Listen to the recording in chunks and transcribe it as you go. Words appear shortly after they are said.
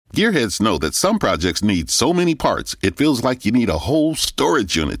Gearheads know that some projects need so many parts, it feels like you need a whole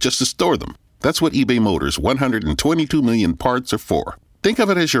storage unit just to store them. That's what eBay Motors' 122 million parts are for. Think of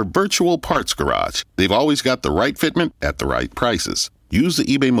it as your virtual parts garage. They've always got the right fitment at the right prices. Use the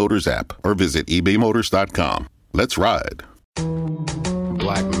eBay Motors app or visit ebaymotors.com. Let's ride.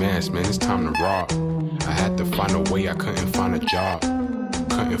 Black mass, man, it's time to rock. I had to find a way, I couldn't find a job.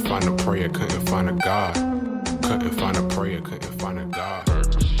 Couldn't find a prayer, couldn't find a God. Couldn't find a prayer, couldn't find a God.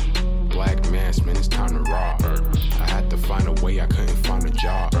 Black mass, man, it's time to rock. I had to find a way, I couldn't find a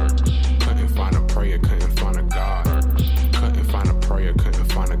job. Couldn't find a prayer, couldn't find a God. Couldn't find a prayer,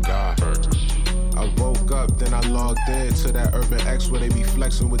 couldn't find a God. I woke up, then I logged in to that Urban X where they be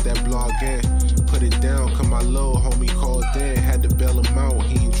flexing with that blog in. Put it down, cause my little homie called in. Had to bail him out,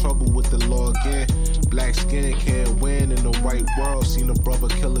 he in trouble with the law again. Black skin can't win in the white world. Seen a brother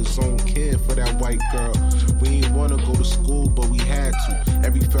kill his own kid for that white girl. We ain't wanna go to school, but we had to.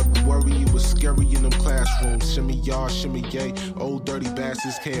 Every February it was scary in them classrooms. Shimmy y'all, shimmy yay. Old dirty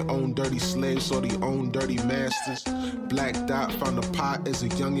bastards can't own dirty slaves, so they own dirty masters. Black Dot found a pot as a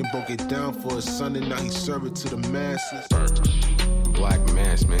youngin', broke it down for his son, and now he serve it to the masses. Black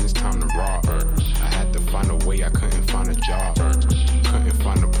mass, man, it's time to rock. I had to find a way, I couldn't find a job. Couldn't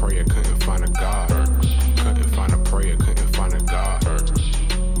find a prayer, couldn't find a God. Couldn't find a prayer, couldn't find a God.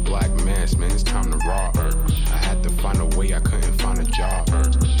 Black mass, man, it's time to rock. I had to find a way, I couldn't find a job.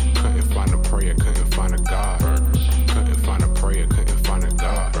 Couldn't find a prayer, couldn't find a God. Couldn't find a prayer, couldn't find a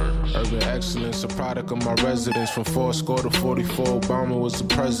God. Urban excellence, a product of my residence. From 4 to 44, Obama was the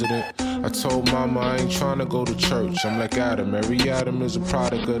president. I told mama I ain't tryna go to church. I'm like Adam, every Adam is a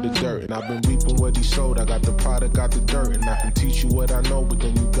product of the dirt. And I've been reaping what he sowed. I got the product, got the dirt. And I can teach you what I know, but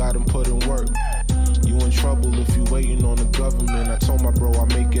then you gotta put in work. You in trouble if you waiting on the government. I told my bro I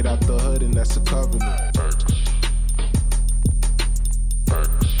make it out the hood, and that's a covenant.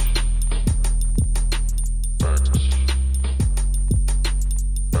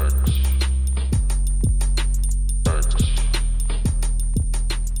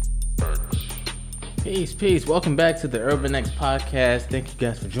 Peace. Welcome back to the Urban X podcast. Thank you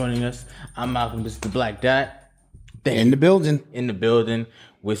guys for joining us. I'm Malcolm. This is the Black Dot. In the building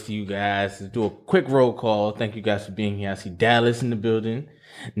with you guys. Let's do a quick roll call. Thank you guys for being here. I see Dallas in the building,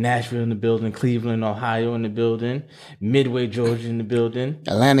 Nashville in the building, Cleveland, Ohio in the building, Midway, Georgia in the building,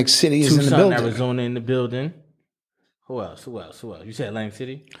 Atlantic City is in the building, Arizona in the building. Who else? You said Atlantic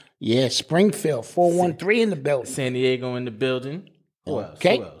City? Yeah, Springfield, 413 in the building. San Diego in the building. Who else?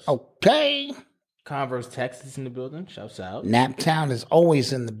 Okay. Converse, Texas in the building. Shouts out. Naptown is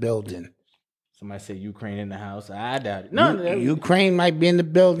always in the building. Somebody say Ukraine in the house. I doubt it. No, Ukraine might be in the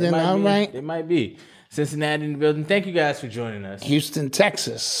building. All right. It might be. Cincinnati in the building. Thank you guys for joining us. Houston,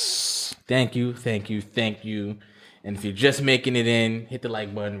 Texas. Thank you. And if you're just making it in, hit the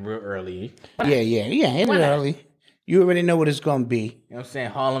like button real early. Yeah. Hit it early. You already know what it's going to be. You know what I'm saying?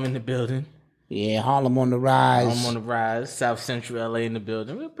 Harlem in the building. Yeah, Harlem on the rise. South Central LA in the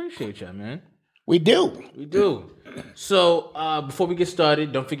building. We appreciate y'all, man. We do. So, before we get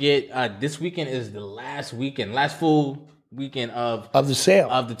started, don't forget, this weekend is the last full weekend of the sale.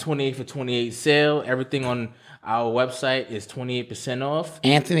 Of the 28 for 28 sale. Everything on our website is 28% off.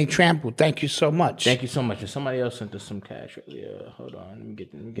 Anthony Trample, thank you so much. Thank you so much. And somebody else sent us some cash earlier. Hold on. Let me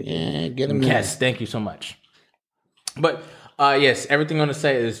get get them cash. Thank you so much. But, yes, everything on the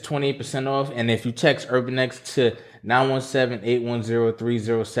site is 28% off. And if you text UrbanX to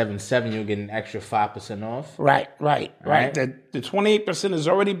 917-810-3077, you'll get an extra 5% off. Right. The 28% is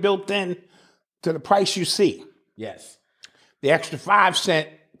already built in to the price you see. Yes. The extra 5%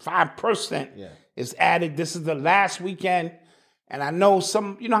 is added. This is the last weekend. And I know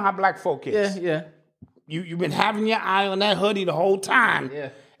you know how black folk is. Yeah. You've been having your eye on that hoodie the whole time. Yeah.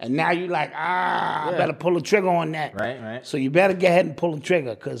 And now you're like, I better pull the trigger on that. Right. So you better go ahead and pull the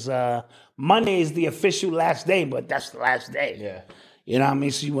trigger because Monday is the official last day, but that's the last day. Yeah. You know what I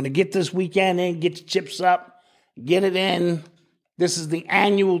mean? So you want to get this weekend in, get your chips up, get it in. This is the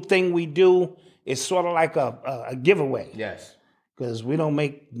annual thing we do. It's sort of like a giveaway. Yes. Because we don't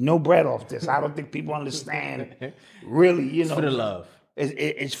make no bread off this. I don't think people understand. Really, you know. It's for the love.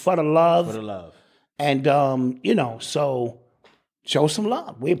 It's for the love. For the love. And, so show some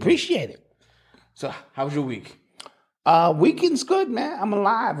love. We appreciate it. So how was your week? Weekend's good, man. I'm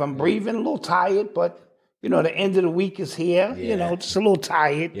alive. I'm breathing, a little tired, but, the end of the week is here. Yeah. Just a little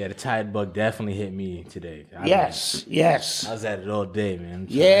tired. Yeah, the tired bug definitely hit me today. Yes. I was at it all day, man.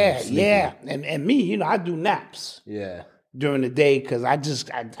 Yeah. And me, I do naps. Yeah. During the day because I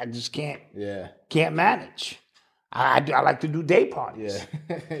just can't. Yeah. Can't manage. I like to do day parties.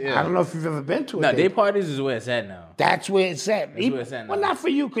 Yeah. I don't know if you've ever been to a No, day day parties is where it's at now. That's where it's at. That's where it's at now. Well, not for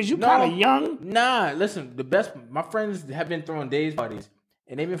you, because you're No. kind of young. Nah, listen, my friends have been throwing days parties,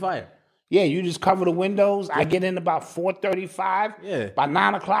 and they've been fire. Yeah, you just cover the windows. I get in about 4:35. Yeah. By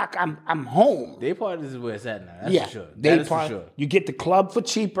 9 o'clock, I'm home. Day parties is where it's at now. That's for sure. Day That is for party. sure. You get the club for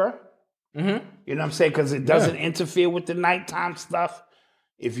cheaper. Mm-hmm. You know what I'm saying? Because it doesn't interfere with the nighttime stuff.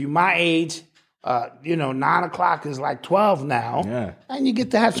 If you're my age, 9 o'clock is like 12 now. Yeah. And you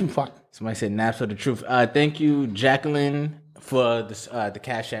get to have some fun. Somebody said naps are the truth. Thank you, Jacqueline, for the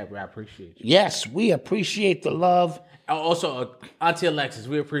Cash App. I appreciate you. Yes, we appreciate the love. Also, Auntie Alexis,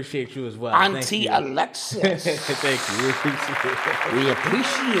 we appreciate you as well. Auntie Thank you. Alexis. Thank you. We appreciate it. We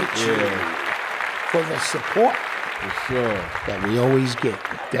appreciate you Yeah. for the support For sure. that we always get.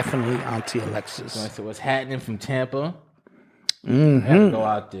 Definitely Auntie Alexis. So what's happening from Tampa? Mm-hmm.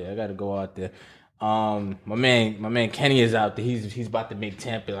 I gotta go out there. My man Kenny is out there. He's about to make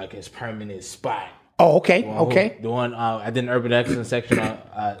Tampa like his permanent spot. Oh, okay. The one I did an Urban Excellence section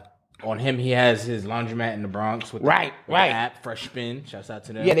on him. He has his laundromat in the Bronx with Right. the app Fresh Spin. Shouts out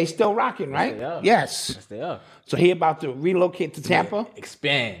to them. Yeah, they still rocking, right? they are. Yes. Yes, they are. So he about to relocate to Tampa?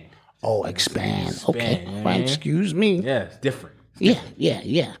 Expand. Oh, expand. Okay. you know what I Fine, mean? excuse me. Yeah, it's different.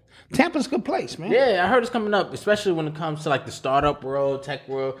 Yeah. Tampa's a good place, man. Yeah, I heard it's coming up, especially when it comes to like the startup world, tech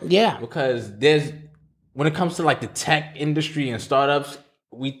world. Yeah. Because when it comes to like the tech industry and startups,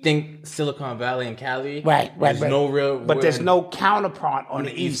 we think Silicon Valley and Cali. Right. There's no real. But there's no counterpart on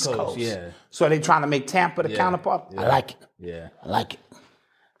the East Coast. Yeah. So they trying to make Tampa the counterpart? Yeah. I like it. Yeah. I like it.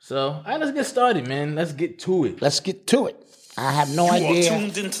 So, all right, let's get started, man. Let's get to it. Let's get to it. I have no You are idea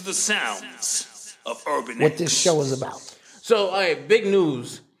tuned into the sounds of Urban what X. this show is about. So, all right, big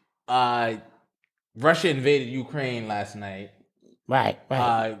news. Russia invaded Ukraine last night. Right.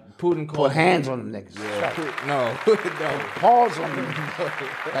 Putin Put called hands on them niggas. Yeah, Right. no. Pause on them.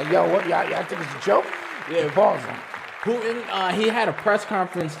 Like, yo, what y'all think it's a joke? Yeah. Pause on them. Putin, he had a press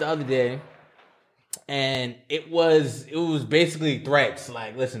conference the other day, and it was basically threats.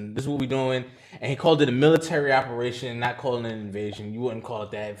 Like, listen, this is what we're doing, and he called it a military operation, not calling it an invasion. You wouldn't call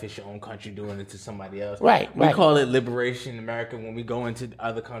it that if it's your own country doing it to somebody else. Right. We call it liberation in America when we go into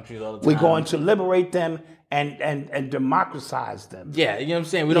other countries all the time. We're going to liberate them and democratize them. Yeah, you know what I'm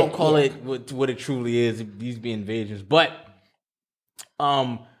saying? We don't call it what it truly is. These be invasions. But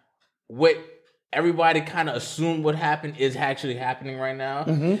what everybody kind of assumed what happened is actually happening right now.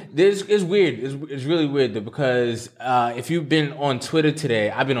 Mm-hmm. It's weird. It's really weird though, because if you've been on Twitter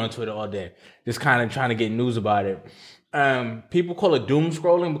today, I've been on Twitter all day, just kind of trying to get news about it. People call it doom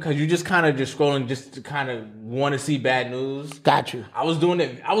scrolling because you just kind of scrolling just to kind of want to see bad news. Got you. I was doing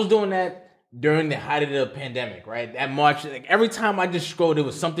that during the height of the pandemic, right? That March, like every time I just scrolled, there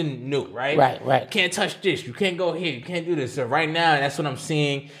was something new, right? Right. You can't touch this. You can't go here. You can't do this. So right now, that's what I'm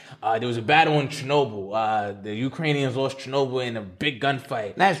seeing. There was a battle in Chernobyl. The Ukrainians lost Chernobyl in a big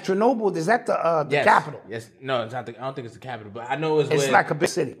gunfight. Now, is Chernobyl, is that the Yes. capital? Yes. No, it's not. I don't think it's the capital, but I know it's It's where like a big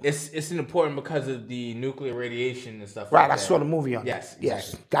city. it's important because of the nuclear radiation and stuff. Right, like I that. saw the movie on Yes. that.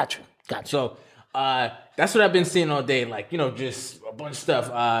 Yes, exactly. got you. So that's what I've been seeing all day. Like, just a bunch of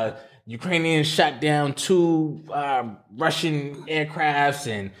stuff. Ukrainians shot down 2 Russian aircrafts,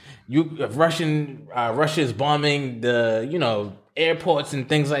 and Russia is bombing the airports and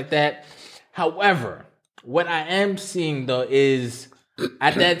things like that. However, what I am seeing though is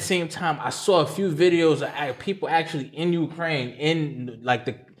at that same time I saw a few videos of people actually in Ukraine, in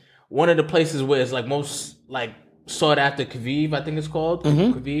like one of the places where it's like most like sought after, Kyiv, I think it's called,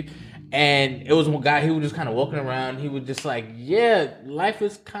 Kyiv. And it was one guy, he was just kind of walking around. He was just like, yeah, life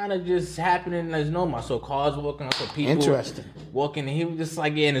is kind of just happening as normal. I saw cars walking, I saw people walking. And he was just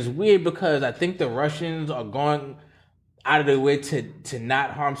like, yeah, and it's weird because I think the Russians are going out of their way to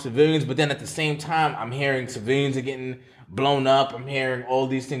not harm civilians. But then at the same time, I'm hearing civilians are getting blown up. I'm hearing all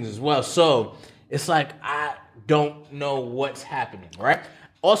these things as well. So it's like, I don't know what's happening, right?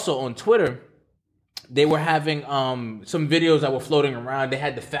 Also on Twitter, they were having some videos that were floating around. They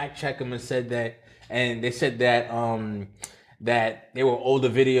had to fact check them and they said that that they were older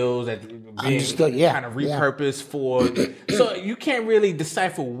videos that were being kind of repurposed for. So you can't really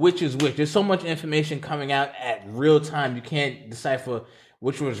decipher which is which. There's so much information coming out at real time. You can't decipher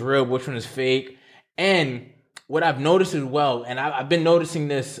which one is real, which one is fake. And what I've noticed as well, and I've been noticing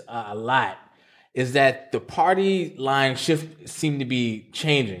this a lot, is that the party line shift seemed to be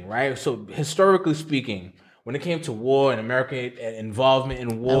changing, right? So historically speaking, when it came to war and American involvement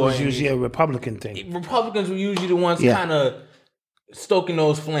in war, that was usually a Republican thing. Republicans were usually the ones kind of stoking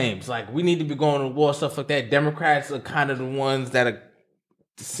those flames. Like, we need to be going to war, stuff like that. Democrats are kind of the ones that are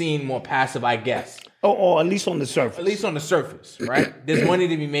seen more passive, I guess. Or at least on the surface. At least on the surface, right? There's money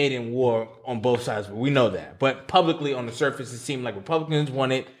to be made in war on both sides. We know that. But publicly on the surface, it seemed like Republicans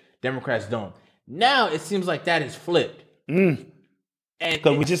want it, Democrats don't. Now it seems like that is flipped.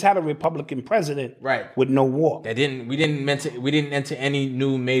 Because we just had a Republican president, right, with no war. We didn't enter any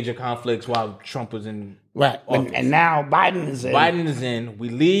new major conflicts while Trump was in office. And now Biden is in. Biden is in. We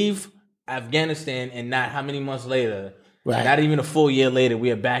leave Afghanistan, and not how many months later, right, not even a full year later, we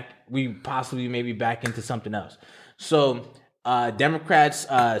are back. We possibly maybe back into something else. So Democrats,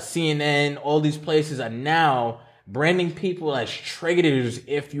 CNN, all these places are now branding people as traitors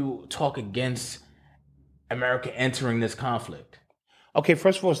if you talk against America entering this conflict. Okay,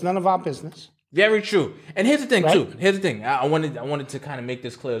 first of all, it's none of our business. Very true. And here's the thing, right? too. Here's the thing. I wanted to kind of make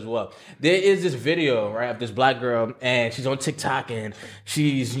this clear as well. There is this video, right, of this black girl, and she's on TikTok, and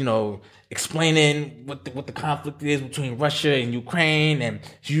she's, explaining what the conflict is between Russia and Ukraine, and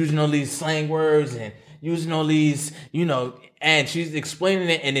she's using all these slang words and using all these, and she's explaining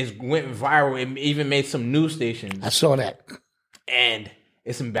it, and it went viral. It even made some news stations. I saw that. And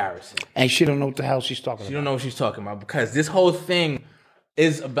it's embarrassing. And she don't know what the hell she's talking about. She don't know what she's talking about, because this whole thing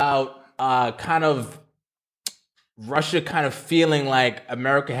is about kind of Russia kind of feeling like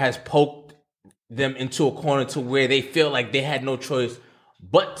America has poked them into a corner to where they feel like they had no choice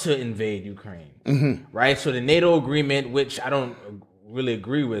but to invade Ukraine, right? So the NATO agreement, which I don't really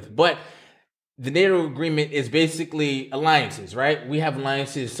agree with, but the NATO agreement is basically alliances, right? We have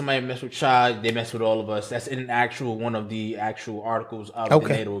alliances. Somebody mess with Chad, they mess with all of us. That's in one of the actual articles of the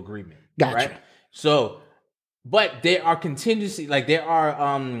NATO agreement, gotcha. Right? So, but there are contingency, like there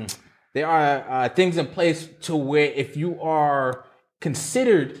are things in place to where if you are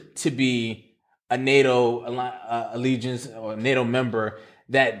considered to be a NATO allegiance or a NATO member,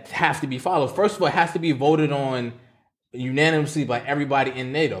 that have to be followed. First of all, it has to be voted on unanimously by everybody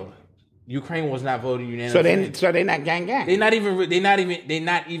in NATO. Ukraine was not voted unanimously. So they're not gang. They're not even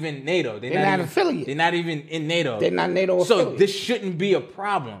NATO. They're not affiliate. They're not even in NATO. They're not NATO affiliate. So this shouldn't be a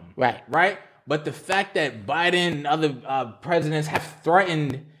problem. Right? But the fact that Biden and other presidents have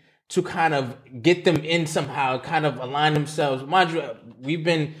threatened to kind of get them in somehow, kind of align themselves. Mind you, we've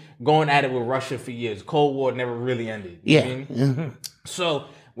been going at it with Russia for years. Cold War never really ended. You know what I mean? Mm-hmm. So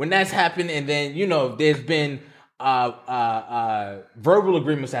when that's happened, and then, there's been verbal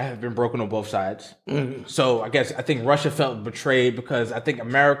agreements that have been broken on both sides. Mm-hmm. So I think Russia felt betrayed because I think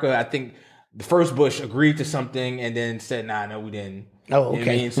the first Bush agreed to something and then said, nah, no, we didn't. Oh, okay. You know what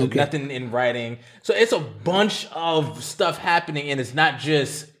I mean? So nothing in writing. So it's a bunch of stuff happening, and it's not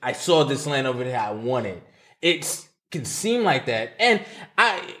just, I saw this land over there, I want it. It can seem like that. And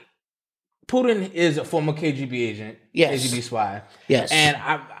Putin is a former KGB agent, KGB spy. Yes. And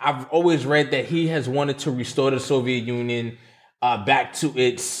I've always read that he has wanted to restore the Soviet Union back to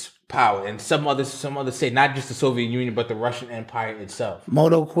its power. And some others say not just the Soviet Union, but the Russian Empire itself.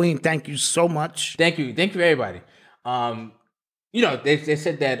 Moto Queen, thank you so much. Thank you everybody. They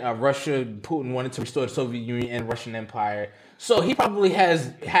said that Putin wanted to restore the Soviet Union and Russian Empire. So he probably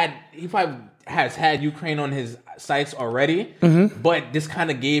has had Ukraine on his sights already, but this kind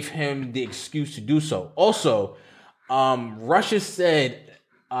of gave him the excuse to do so. Also, Russia said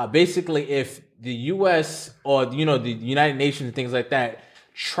basically if the U.S. or the United Nations and things like that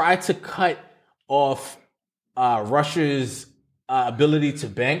try to cut off Russia's ability to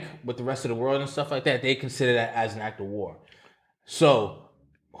bank with the rest of the world and stuff like that, they consider that as an act of war. So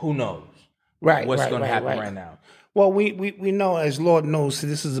who knows? What's going to happen right now? Well, we know, as Lord knows,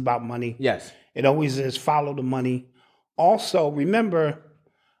 this is about money. Yes. It always is. Follow the money. Also, remember,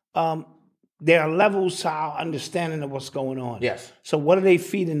 there are levels to our understanding of what's going on. Yes. So what do they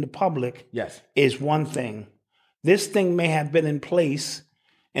feed in the public? Yes. Is one thing. This thing may have been in place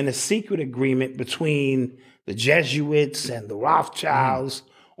in a secret agreement between the Jesuits and the Rothschilds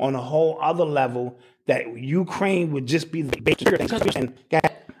on a whole other level that Ukraine would just be the thing.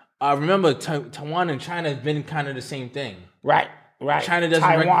 Remember, Taiwan and China has been kind of the same thing. Right. China doesn't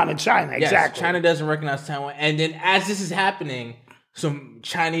Taiwan and China, yes, exactly. China doesn't recognize Taiwan. And then as this is happening, some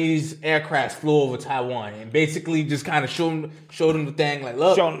Chinese aircraft flew over Taiwan and basically just kind of showed them the thing, like,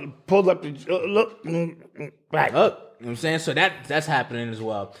 look. Pulled up the, look, right. Look, you know what I'm saying? So that's happening as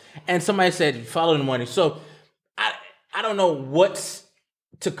well. And somebody said, follow the money. So I don't know what's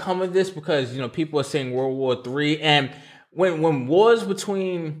to come of this because, people are saying World War III. And when wars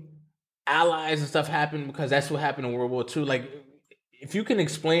between allies and stuff happen, because that's what happened in World War II, like, if you can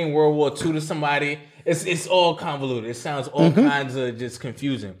explain World War II to somebody, it's all convoluted. It sounds all kinds of just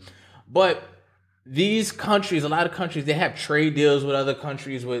confusing. But these countries, a lot of countries, they have trade deals with other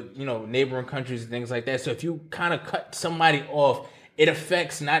countries, with, neighboring countries and things like that. So if you kind of cut somebody off, it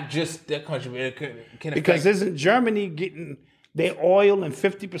affects not just their country, but it can Because affect. isn't Germany getting their oil and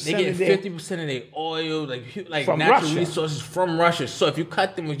 50% They of get their 50% of their oil, like From natural Russia. resources from Russia. So if you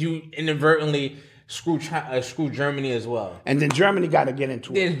cut them, you inadvertently screw Germany as well. and then Germany got to get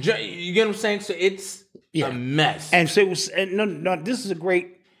into it. Then you get what I'm saying? So it's a mess. And so it was, and no, this is a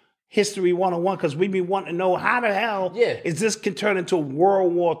great history 101 because we be wanting to know how the hell is this can turn into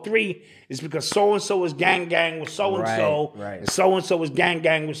World War III? It's because so and so is gang with so and so, Right. and so is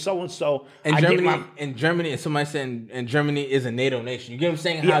gang with so and so. And Germany, and somebody said, and Germany is a NATO nation. You get what I'm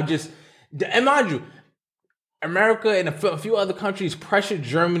saying? Yeah. And mind you, America and a few other countries pressured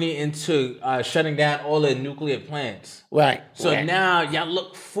Germany into shutting down all their nuclear plants. Right. So right. now y'all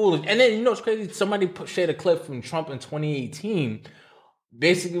look foolish. And then, it's crazy. Somebody shared a clip from Trump in 2018.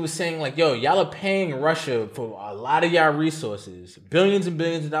 Basically was saying like, yo, y'all are paying Russia for a lot of y'all resources, billions and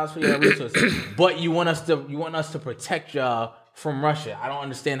billions of dollars for y'all resources, but you want us to protect y'all from Russia. I don't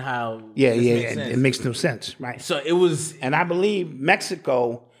understand how this makes sense. It makes no sense, right? So it was, And I believe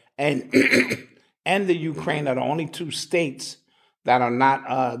Mexico and and the Ukraine are the only two states that are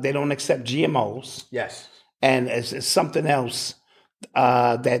not they don't accept GMOs. yes. And it's something else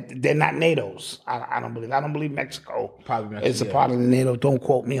that they're not NATO's. I don't believe. I don't believe Mexico Probably is a Mexico, part of the NATO. Don't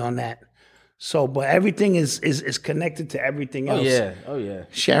quote me on that. So, but everything is connected to everything else. Oh yeah.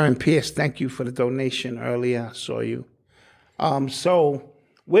 Sharon Pierce, thank you for the donation earlier. I saw you. So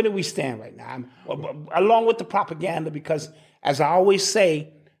where do we stand right now? Along with the propaganda, because as I always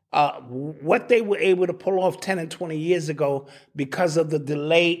say, what they were able to pull off 10 and 20 years ago because of the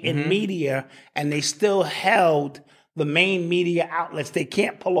delay in media, and they still held the main media outlets, they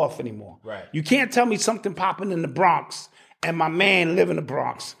can't pull off anymore. Right. You can't tell me something popping in the Bronx and my man live in the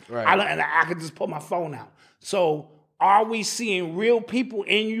Bronx. Right. I could just pull my phone out. So are we seeing real people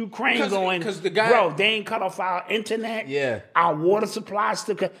in Ukraine going, 'cause the guy- bro, they ain't cut off our internet, Yeah. our water supply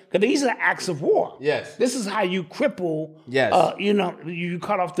still cut, because these are acts of war. Yes. This is how you cripple, Yes. you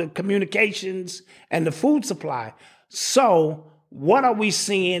cut off the communications and the food supply. So what are we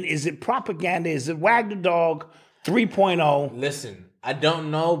seeing? Is it propaganda? Is it Wag the Dog 3.0? Listen, I don't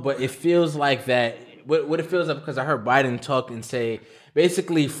know, but it feels like that. What it feels like, because I heard Biden talk and say,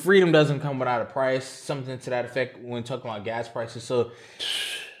 basically, freedom doesn't come without a price, something to that effect when talking about gas prices. So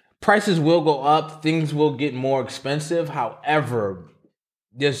prices will go up, things will get more expensive. However,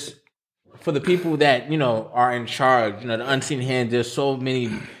 just for the people that, are in charge, the unseen hand, there's so many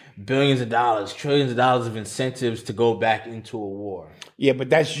billions of dollars, trillions of dollars of incentives to go back into a war. Yeah,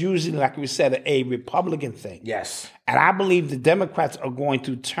 but that's usually, like we said, a Republican thing. Yes. And I believe the Democrats are going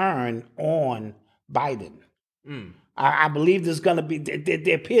to turn on Biden. I believe there's going to be,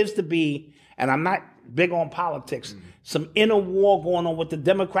 there appears to be, and I'm not big on politics, some inner war going on with the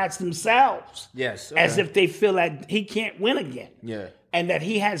Democrats themselves. Yes. As if they feel that he can't win again. Yeah. And that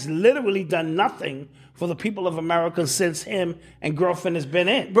he has literally done nothing for the people of America since him and girlfriend has been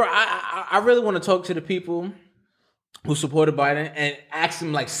in. Bro, I really want to talk to the people who supported Biden and ask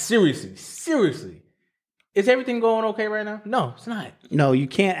them, like, seriously, is everything going okay right now? No, it's not. No, you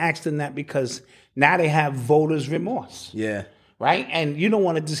can't ask them that because now they have voters' remorse. Yeah. Right? And you don't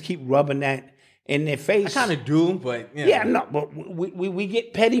want to just keep rubbing that in their face. I kind of do, but Yeah, no, but we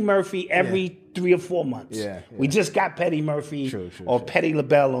get Petty Murphy every 3 or 4 months. Yeah. We just got Petty Murphy True, Petty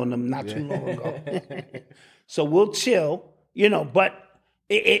LaBelle on them not too long ago. So we'll chill, but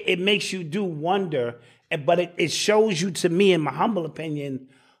it makes you do wonder. But it shows you, to me, in my humble opinion,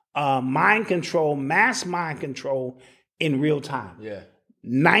 mind control, mass mind control in real time. Yeah.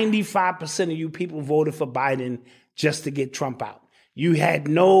 95% of you people voted for Biden just to get Trump out. You had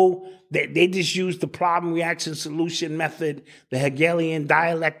they just used the problem, reaction, solution method, the Hegelian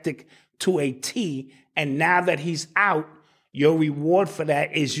dialectic to a T. And now that he's out, your reward for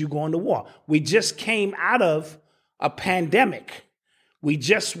that is you going to war. We just came out of a pandemic. We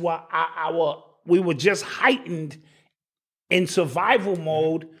just were, we were just heightened in survival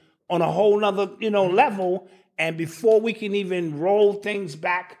mode on a whole nother, level. And before we can even roll things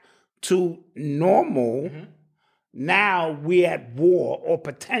back to normal, now we're at war or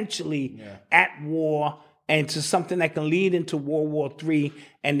potentially at war and to something that can lead into World War III.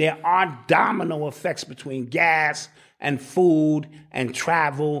 And there are domino effects between gas and food and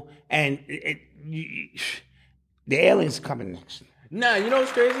travel. And the aliens are coming next. Nah, you know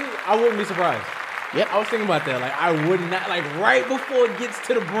what's crazy? I wouldn't be surprised. Yep. I was thinking about that. Like, I would not, like, right before it gets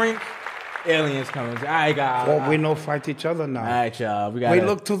to the brink, aliens coming. All right, guys. Well, we don't fight each other now. All right, y'all. We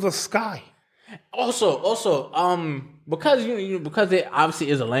look to the sky. Also, because because there obviously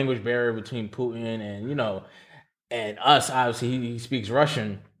is a language barrier between Putin and and us. Obviously, he speaks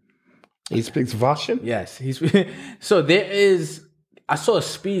Russian. He speaks Russian? Yes, so there is I saw a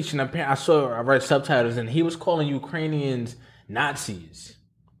speech, and I read subtitles, and he was calling Ukrainians Nazis.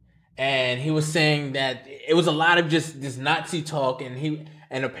 And he was saying that it was a lot of just this Nazi talk, and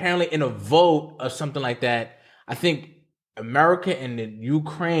apparently in a vote or something like that, I think America and the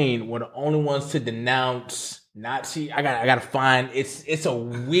Ukraine were the only ones to denounce Nazi. I gotta find it's a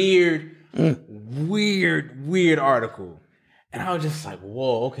weird article. And I was just like,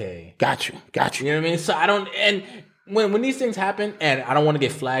 whoa, okay. Got you. You know what I mean? So I don't, and when these things happen, and I don't want to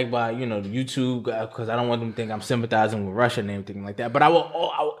get flagged by, YouTube, because I don't want them to think I'm sympathizing with Russia and anything like that. But I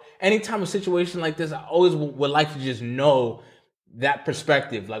will anytime a situation like this, I always would like to just know that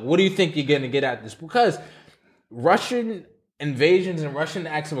perspective. Like, what do you think you're going to get at this? Because Russian invasions and Russian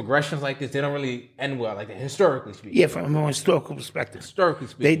acts of aggressions like this, they don't really end well, like historically speaking. Yeah, from a historical perspective. Historically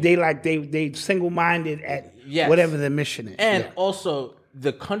speaking. They single-minded at whatever their mission is. And also,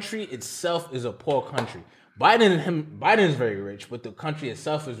 the country itself is a poor country. Biden is very rich, but the country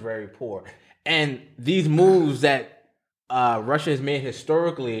itself is very poor. And these moves that Russia has made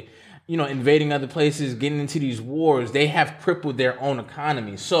historically, invading other places, getting into these wars, they have crippled their own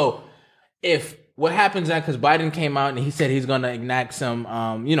economy. So if what happens now, because Biden came out and he said he's going to enact some,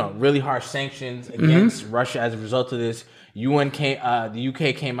 really harsh sanctions against Russia as a result of this. The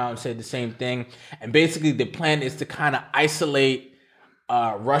UK came out and said the same thing. And basically the plan is to kind of isolate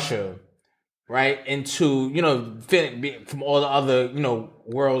Russia, right, into, from all the other,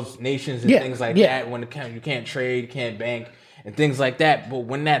 world's nations and things like that. When you can't trade, can't bank, and things like that. But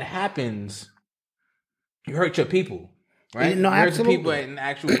when that happens, you hurt your people, right? No, you hurt absolutely. the people in the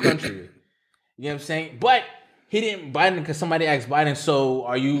actual country. You know what I'm saying? But Biden, because somebody asked Biden, so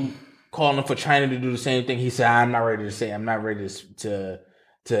are you calling for China to do the same thing? He said, I'm not ready to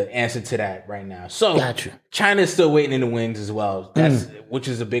answer to that right now. So Gotcha. China's still waiting in the wings as well, which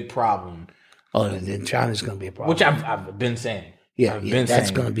is a big problem. Oh, then China's going to be a problem. Which I've been saying. That's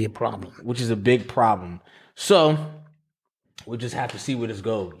going to be a problem. Which is a big problem. So we'll just have to see where this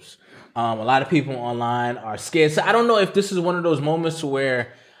goes. A lot of people online are scared. So I don't know if this is one of those moments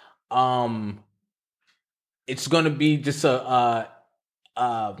where it's going to be just a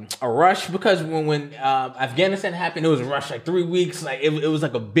rush, because when Afghanistan happened, it was a rush, like 3 weeks, like it was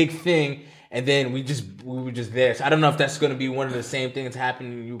like a big thing, and then we were just there. So I don't know if that's going to be one of the same things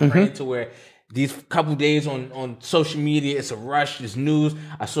happening in Ukraine, to where these couple days on social media, it's a rush, it's news.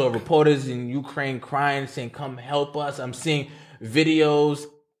 I saw reporters in Ukraine crying, saying, "Come help us." I'm seeing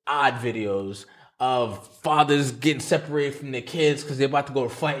odd videos of fathers getting separated from their kids because they're about to go to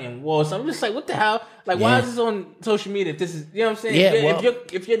fight in war. So I'm just like, what the hell? Like, why is this on social media? If this is, what I'm saying?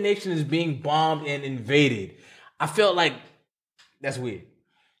 If your nation is being bombed and invaded, I felt like that's weird.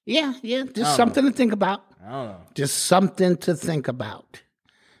 Yeah. Just something to think about. I don't know. Just something to think about,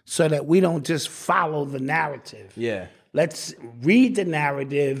 so that we don't just follow the narrative. Yeah. Let's read the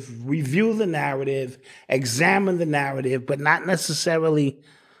narrative, review the narrative, examine the narrative, but not necessarily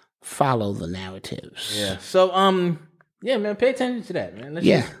follow the narratives. Yeah. So, man, pay attention to that, man.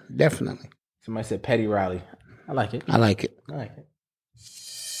 Definitely. Somebody said Petty Riley. I like it.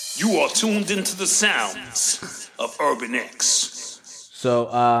 You are tuned into the sounds of Urban X. So,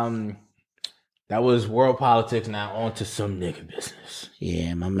 that was world politics. Now on to some nigga business.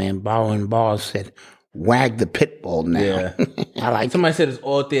 Yeah, my man Borrowing Balls said, wag the pit bull now. Yeah. I like Somebody said it's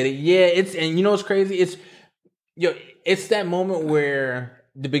all theater. Yeah, and you know what's crazy? It's that moment where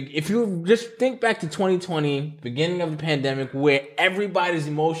if you just think back to 2020, beginning of the pandemic, where everybody's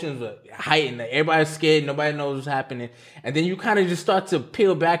emotions were heightened, like everybody's scared, nobody knows what's happening, and then you kind of just start to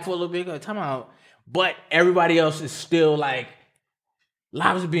peel back for a little bit, go, time out, but everybody else is still like,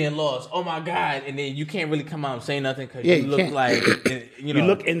 lives are being lost. Oh my God! And then you can't really come out and say nothing because you look like you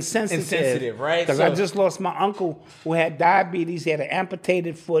look insensitive, right? Because I just lost my uncle who had diabetes. He had an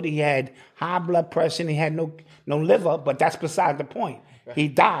amputated foot. He had high blood pressure. And he had no liver. But that's beside the point. He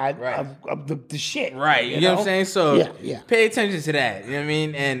died of the shit. Right. You know what I'm saying? So yeah. Pay attention to that. You know what I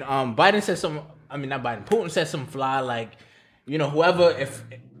mean? And Biden said something. I mean, not Biden. Putin said something fly like,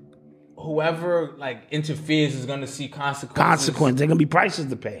 whoever like interferes is going to see consequences. They're going to be prices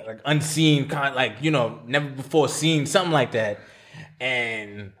to pay. Like unseen, never before seen, something like that.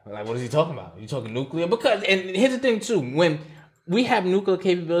 And like, what is he talking about? You talking nuclear? And here's the thing too, when we have nuclear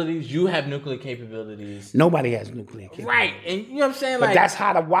capabilities, you have nuclear capabilities. Nobody has nuclear capabilities. Right. And you know what I'm saying? But that's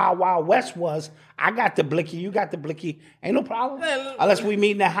how the Wild Wild West was. I got the blicky, you got the blicky. Ain't no problem. Unless we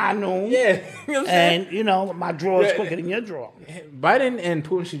meet in the high noon. Yeah. You know what I'm saying? And, my drawer is quicker than your drawer. Biden and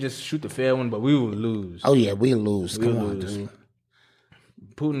Putin should just shoot the fair one, but we will lose. Oh, yeah, we'll lose. Come on, dude.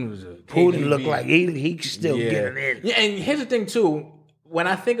 Putin looked like he still getting in. Yeah, and here's the thing, too. When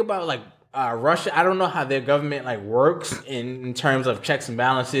I think about, like, Russia, I don't know how their government like works in terms of checks and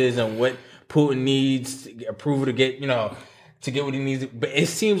balances and what Putin needs to get approval to get, to get what he needs. But it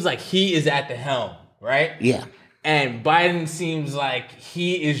seems like he is at the helm, right? Yeah. And Biden seems like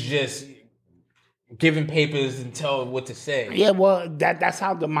he is just giving papers and telling what to say. Yeah, well, that's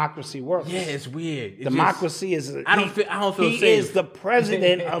how democracy works. Yeah, it's weird. Democracy is. I don't feel he safe. He is the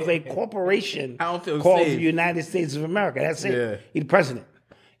president of a corporation I don't feel called safe. the United States of America. That's it. Yeah. He's the president.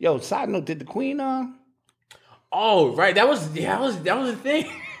 Yo, side note: did the Queen? Oh, right. That was the thing.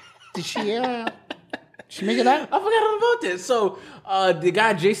 Did she? She make it out? I forgot all about this. So, the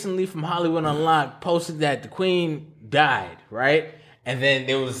guy Jason Lee from Hollywood Unlocked posted that the Queen died, right? And then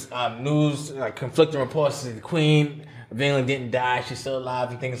there was news, like conflicting reports that the Queen of England didn't die; she's still alive,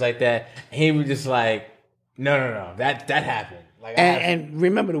 and things like that. And he was just like, "No, that happened." Like, and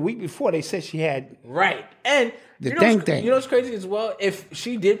remember, the week before they said she had right. And the thing. You know what's crazy as well? If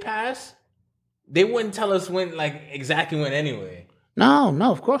she did pass, they wouldn't tell us when, like exactly when, anyway. No,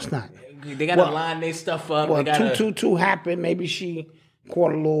 of course not. They got to line their stuff up. Well, they gotta, 222 happened. Maybe she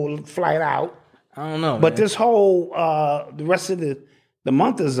caught a little flight out. I don't know. But man. this whole the rest of the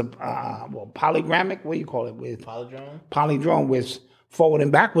month is a polygrammic. What do you call it? With polydrome with forward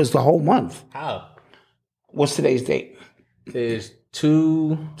and backwards the whole month. How? What's today's date? It's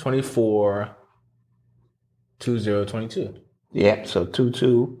 2/24/2022. Yeah, so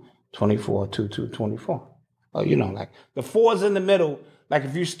 2/2/24, 2/2/24. Oh, like the 4's in the middle. Like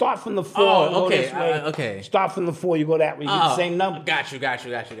if you start from the 4, Oh, you go okay, this way. okay. Start from the 4, you go that way. You get the same number. Got you. Right?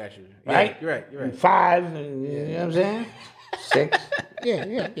 Yeah, you're right. And 5, and, you know what I'm saying? 6.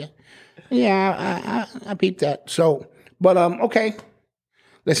 Yeah, I peeped that. So, but okay.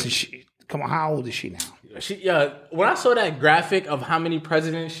 Listen, come on, how old is she now? When I saw that graphic of how many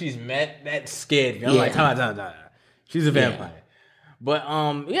presidents she's met, that scared me. I'm like, time. She's a vampire. But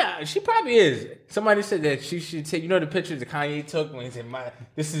she probably is. Somebody said that she should take, the pictures that Kanye took when he said,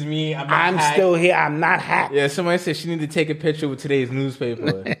 "This is me. I'm still here. I'm not hacked." Yeah, somebody said she need to take a picture with today's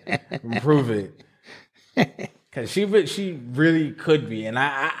newspaper and prove it. Because she really could be, and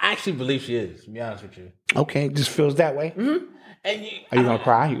I actually believe she is. To be honest with you. Okay, just feels that way. Mm-hmm. And are you gonna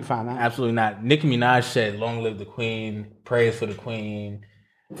cry? You find out? Absolutely not. Nicki Minaj said, "Long live the Queen, praise for the Queen,"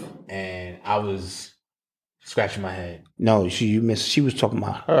 and I was scratching my head. No, she was talking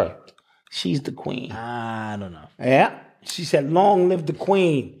about her. She's the Queen. I don't know. Yeah, she said, "Long live the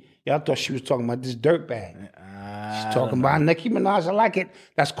Queen." Y'all thought she was talking about this dirtbag. She's talking about Nicki Minaj. I like it.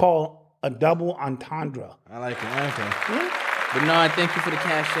 That's called a double entendre. I like it. Okay. Yeah. Bernard, thank you for the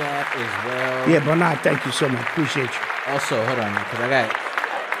Cash App as well. Yeah, Bernard, thank you so much. Appreciate you. Also, hold on, because I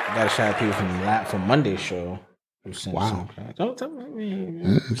got a shout out to you from Monday's show. Wow. Don't tell me.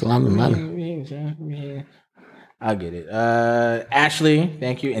 It's a lot of money. I'll get it. Ashley,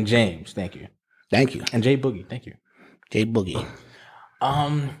 thank you. And James, thank you. Thank you. And Jay Boogie, thank you. Jay Boogie.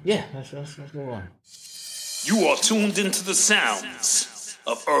 Let's move on. You are tuned into the sounds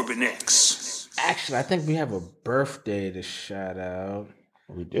of Urban X. Actually, I think we have a birthday to shout out.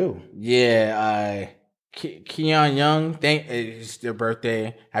 We do. Yeah, Keon Young, it's their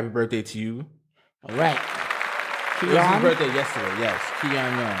birthday. Happy birthday to you. All right. Keon? It was his birthday yesterday, yes. Keon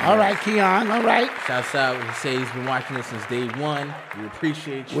Young. All right, Keon, all right. Shouts out. He says he's been watching this since day one. We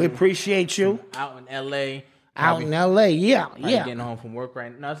appreciate you. We appreciate you. Out in L.A. Out in L.A., yeah. Getting home from work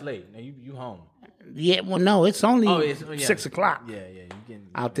right now. No, it's late. No, you home. Yeah, well, no, it's only 6 o'clock. Yeah. You getting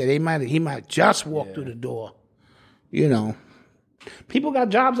out there. He might just walk through the door. People got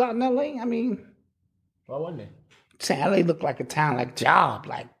jobs out in L.A. I mean, why wouldn't they? L.A. look like a town, like job,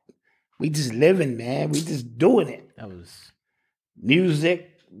 like we just living, man. We just doing it. That was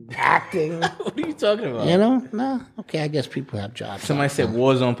music, acting. What are you talking about? No. Okay, I guess people have jobs. Somebody said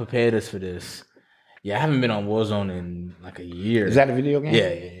Warzone prepared us for this. Yeah, I haven't been on Warzone in like a year. Is that a video game?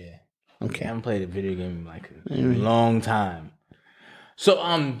 Yeah. Okay. I haven't played a video game in like a long time. So,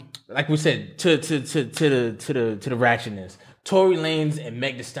 like we said, to the ratchetness, Tory Lanez and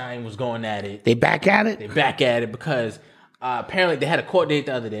Meg Thee Stallion was going at it. They back at it? They back at it because apparently they had a court date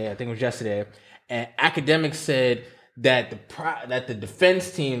the other day. I think it was yesterday. And academics said that the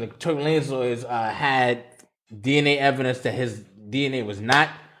defense team, the Tory Lanez lawyers, had DNA evidence that his DNA was not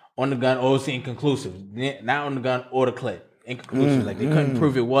on the gun or was inconclusive. Not on the gun or the clip. Inconclusive. Like they couldn't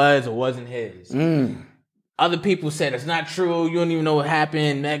prove it was or wasn't his. Other people said it's not true. You don't even know what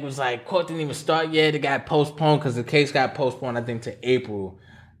happened. Meg was like, court didn't even start yet. It got postponed because the case got postponed, I think, to April,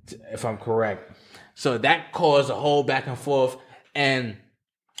 if I'm correct. So that caused a whole back and forth. And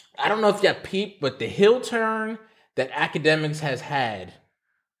I don't know if y'all peeped, but the heel turn that academics has had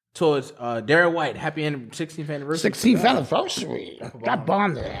towards Derek White, happy 16th anniversary. 16th anniversary. Got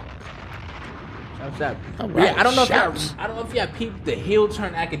bombed at. Shouts out. All right, Yeah, I don't know shouts. if y'all peeped the heel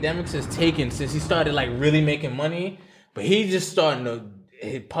turn Academics has taken since he started like really making money, but he's just starting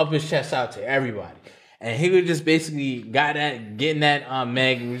to pump his chest out to everybody. And he was just basically getting that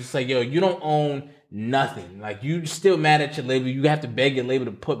Meg and was just like, yo, you don't own nothing. Like, you still mad at your label. You have to beg your label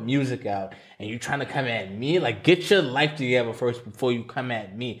to put music out. And you trying to come at me? Like, get your life together first before you come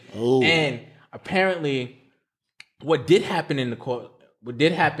at me. Ooh. And apparently, what did happen in the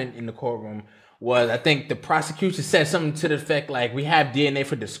courtroom was, I think the prosecution said something to the effect like, we have DNA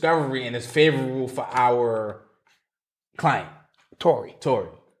for discovery and it's favorable for our client. Tory.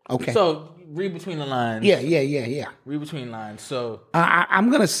 Okay. So, read between the lines. Yeah. Read between the lines. So I'm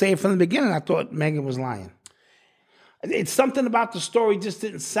going to say from the beginning, I thought Megan was lying. It's something about the story just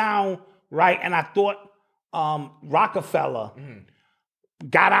didn't sound right. And I thought Rockefeller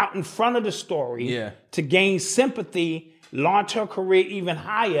got out in front of the story to gain sympathy, launch her career even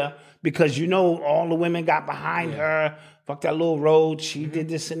higher, because, you know, all the women got behind her. Fuck that little road. She did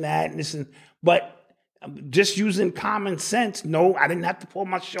this and that. But just using common sense, no, I didn't have to pull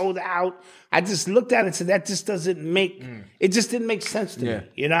my shoulder out. I just looked at it and said, that just doesn't make, it just didn't make sense to me.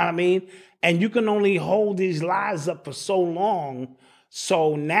 You know what I mean? And you can only hold these lies up for so long.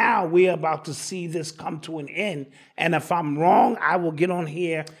 So now we're about to see this come to an end. And if I'm wrong, I will get on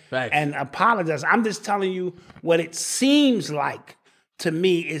here and apologize. I'm just telling you what it seems like to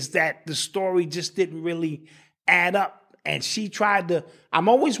me is that the story just didn't really add up. And she tried to, I'm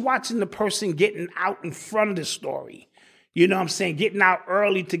always watching the person getting out in front of the story. You know what I'm saying? Getting out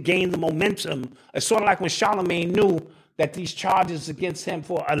early to gain the momentum. It's sort of like when Charlamagne knew that these charges against him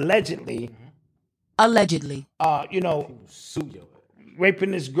for allegedly, you know,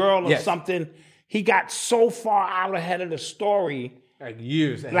 raping this girl or something, he got so far out ahead of the story. Like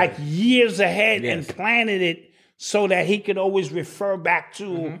years ahead and planted it so that he could always refer back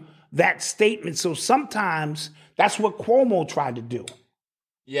to that statement. So sometimes that's what Cuomo tried to do.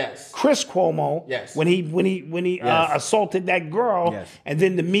 Yes. Chris Cuomo. Yes. When he assaulted that girl, and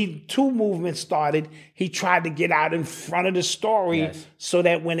then the Me Too movement started, he tried to get out in front of the story so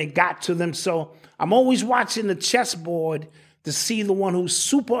that when it got to them. So I'm always watching the chessboard to see the one who's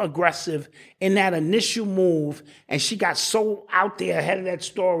super aggressive in that initial move, and she got so out there ahead of that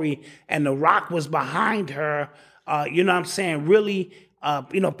story, and The Rock was behind her. You know what I'm saying? Really,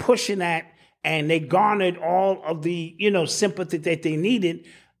 pushing that. And they garnered all of the, sympathy that they needed.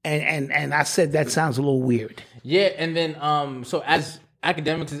 And I said, that sounds a little weird. Yeah, and then, so as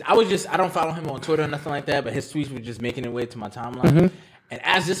Academics, I don't follow him on Twitter or nothing like that, but his tweets were just making their way to my timeline. And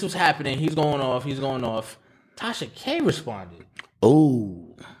as this was happening, he's going off. Tasha K responded.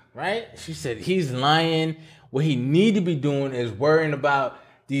 Oh. Right? She said, he's lying. What he need to be doing is worrying about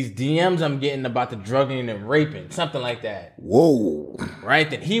these DMs I'm getting about the drugging and raping, something like that. Whoa. Right?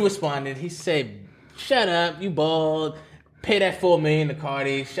 Then he responded, he said, shut up, you bald, pay that $4 million to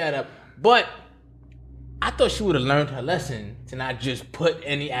Cardi, shut up. But I thought she would have learned her lesson to not just put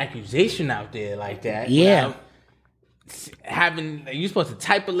any accusation out there like that. Yeah. You're supposed to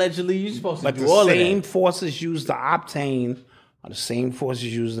type allegedly, you're supposed to do all of that. But the same forces used to obtain are the same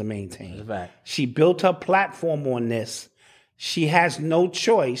forces used to maintain. That's right. She built her platform on this. She has no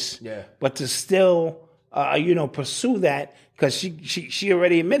choice but to still, pursue that, because she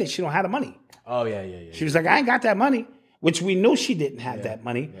already admitted she don't have the money. Oh, yeah. She was like, I ain't got that money, which we knew she didn't have that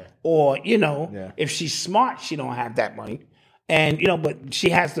money. Yeah. Or, if she's smart, she don't have that money. And, but she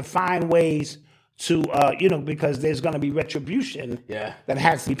has to find ways to, because there's going to be retribution that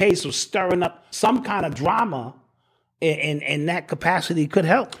has to be paid. So stirring up some kind of drama in that capacity could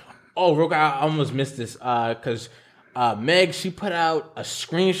help. Oh, Rook, I almost missed this because... Meg, she put out a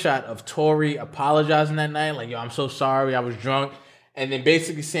screenshot of Tory apologizing that night. Like, yo, I'm so sorry, I was drunk. And then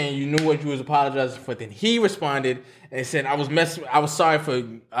basically saying you knew what you was apologizing for. Then he responded and said, I was sorry for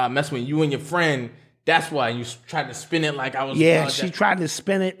messing with you and your friend. That's why. You tried to spin it like I was she tried to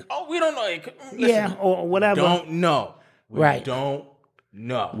spin it. Oh, we don't know. Listen, or whatever. Don't know. We don't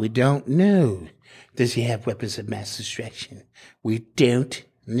know. We don't know. Does he have weapons of mass destruction? We don't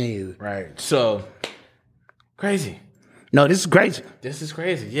know. Right. So... crazy. No, this is crazy. This is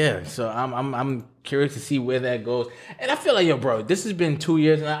crazy, yeah. So I'm curious to see where that goes. And I feel like, yo, bro, this has been 2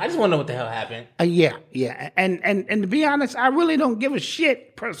 years now. I just want to know what the hell happened. Yeah. And to be honest, I really don't give a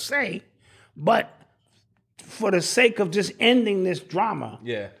shit per se. But for the sake of just ending this drama,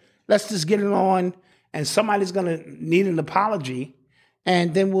 let's just get it on. And somebody's going to need an apology.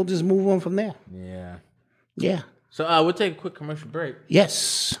 And then we'll just move on from there. Yeah. So we'll take a quick commercial break.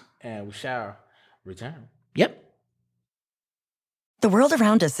 Yes. And we shall return. Yep. The world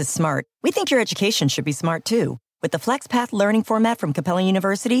around us is smart. We think your education should be smart too. With the FlexPath learning format from Capella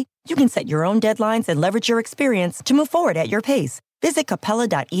University, you can set your own deadlines and leverage your experience to move forward at your pace. Visit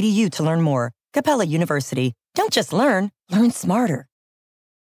capella.edu to learn more. Capella University. Don't just learn smarter.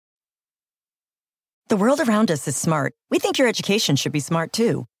 The world around us is smart. We think your education should be smart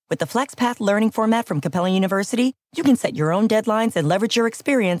too. With the FlexPath learning format from Capella University, you can set your own deadlines and leverage your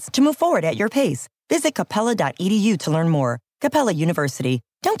experience to move forward at your pace. Visit capella.edu to learn more. Capella University.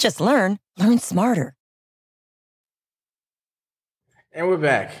 Don't just learn smarter. And we're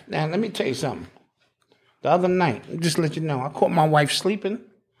back. Now, let me tell you something. The other night, just to let you know, I caught my wife sleeping.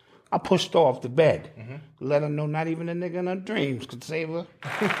 I pushed her off the bed. Let her know not even a nigga in her dreams could save her.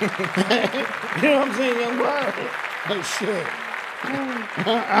 You know what I'm saying, young boy? Oh, shit.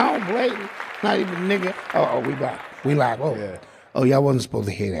 I don't blame you. Not even a nigga. Oh, we back. We live. Oh, yeah. Oh, y'all wasn't supposed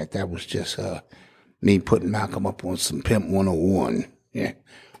to hear that. That was just me putting Malcolm up on some Pimp 101. Yeah.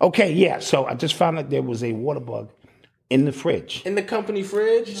 Okay, yeah. So I just found out there was a water bug in the fridge. In the company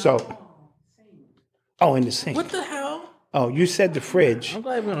fridge? So, in the sink. What the hell? Oh, you said the fridge. I'm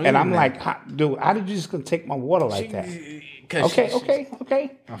glad we don't and I'm that. like, dude, how did you just gonna take my water like that? Okay.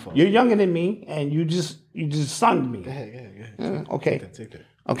 fault. You're younger than me, and you just sunned me. Yeah. Okay. Take that.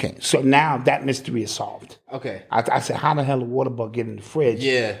 Okay. So now that mystery is solved. Okay. I said, how the hell a water bug get in the fridge?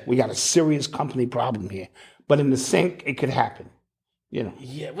 Yeah. We got a serious company problem here. But in the sink, it could happen. You know.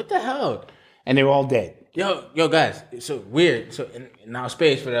 Yeah, what the hell? And they're all dead. Yo, guys, so weird. So in our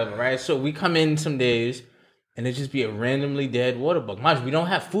space, whatever, right? So we come in some days, and it just be a randomly dead water bug. Mind you, we don't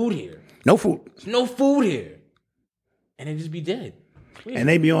have food here. No food. There's no food here. And it just be dead. Weird. And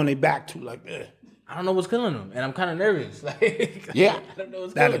they be on their back too, like, ugh. I don't know what's killing them, and I'm kind of nervous. Like, Yeah. I don't know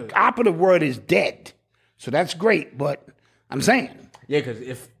what's Now, killing them. the operative word is dead. So that's great, but I'm saying. Yeah, because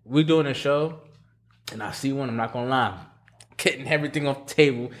if we're doing a show, and I see one, I'm not going to lie, getting everything off the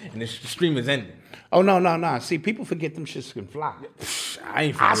table, and the stream is ending. Oh, no. See, people forget them shits can fly. I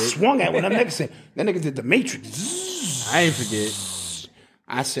ain't I forget. swung at when that nigga said, that nigga did the Matrix. Zzz. I ain't forget.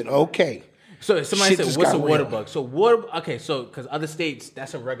 I said, okay. So somebody Shit said, just what's a got water real. bug? So because other states,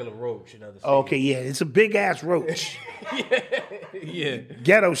 that's a regular roach in other states. Okay, yeah, it's a big ass roach. Yeah.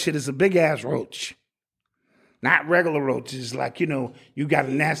 Ghetto shit is a big ass roach. Not regular roaches. Like, you got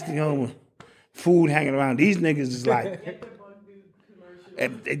a nasty home food hanging around. These niggas is like,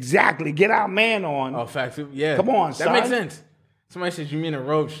 exactly, get our man on. Oh, facts. Yeah. Come on, That son. makes sense. Somebody says, you mean a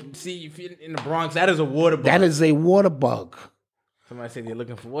roach. See, if you're in the Bronx, that is a water bug. That is a water bug. Somebody said they're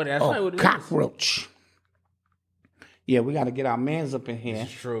looking for water. That's probably what it is. Cockroach. Yeah, we got to get our mans up in here.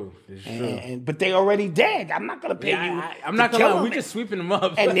 It's true. It's true. But they already dead. I'm not going to pay you. I'm not to going to kill lie. them. We just sweeping them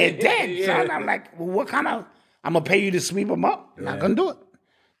up. And they're dead, Yeah. son. I'm like, well, what kind of... I'm going to pay you to sweep them up? Not going to do it.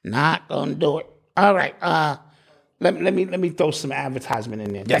 Not going to do it. All right. Let me throw some advertisement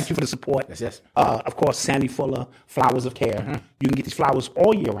in there. Thank you for the support. Yes. Of course, Sandy Fuller, Flowers of Care. Mm-hmm. You can get these flowers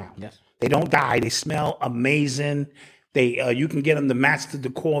all year round. Yes. They don't die. They smell amazing. You can get them to match the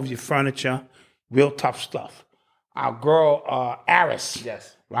decor of your furniture. Real tough stuff. Our girl, Aris.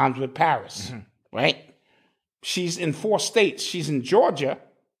 Yes. Rhymes with Paris. Right? She's in 4 states. She's in Georgia,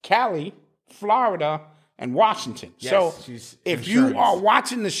 Cali, Florida, and Washington. Yes, So she's if you insurance. are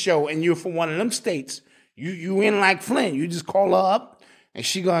watching the show and you're from one of them states, you in like Flynn. You just call her up and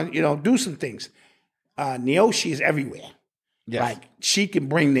she gonna, do some things. Neoshi is everywhere. Yes. Like she can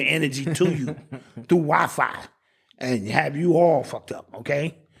bring the energy to you through Wi-Fi and have you all fucked up,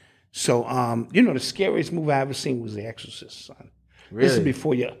 okay? So the scariest movie I ever seen was The Exorcist, son. This is Really?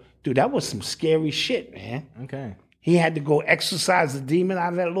 before dude, that was some scary shit, man. Okay. He had to go exorcise the demon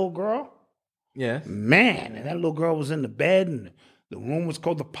out of that little girl. Yes. Man, and that little girl was in the bed, and the room was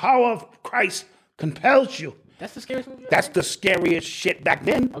called The Power of Christ Compels You. That's the scariest movie? That's the scariest shit back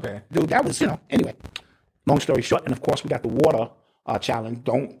then. Okay. Dude, that was, anyway. Long story short, and of course we got the water challenge.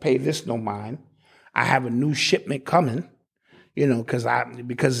 Don't pay this no mind. I have a new shipment coming,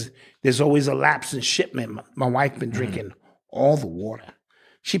 because there's always a lapse in shipment. My wife been drinking all the water.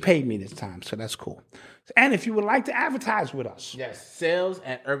 She paid me this time, so that's cool. And if you would like to advertise with us, Yes. Sales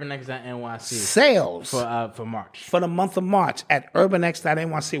at urbanx.nyc sales for March. for the month of March at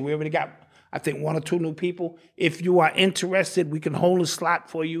urbanx.nyc. We already got, I think, 1 or 2 new people. If you are interested, we can hold a slot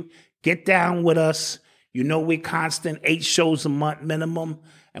for you. Get down with us. We're constant, 8 shows a month minimum,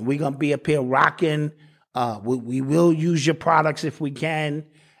 and we're going to be up here rocking. We will use your products if we can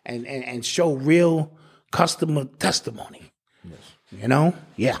and show real customer testimony. Yes.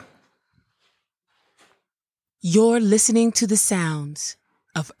 Yeah. You're listening to the sounds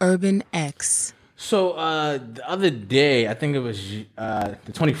of Urban X. So the other day, I think it was the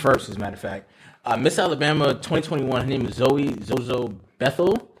 21st, as a matter of fact, Miss Alabama 2021, her name is Zozo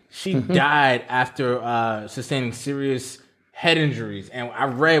Bethel. She died after sustaining serious head injuries. And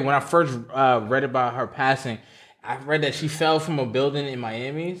when I first read about her passing, I read that she fell from a building in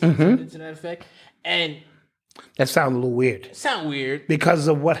Miami, something to that effect. And that sounds a little weird. Sound weird. Because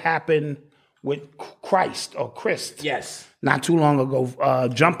of what happened with Christ. Yes. Not too long ago,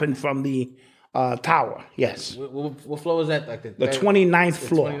 jumping from the tower. Yes. What floor was that? Like the 29th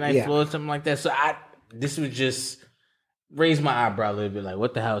floor. 29th floor, something like that. So this would just raise my eyebrow a little bit, like,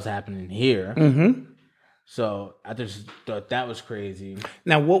 what the hell is happening here? So I just thought that was crazy.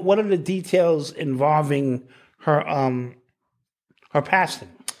 Now, what are the details involving her passing?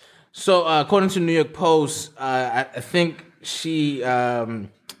 So according to New York Post, I think she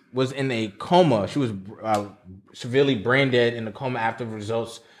was in a coma. She was severely brain dead in a coma after the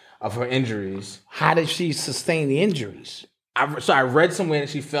results of her injuries. How did she sustain the injuries? I read somewhere that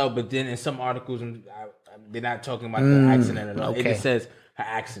she fell, but then in some articles, they're not talking about the accident at all. Okay. It just says her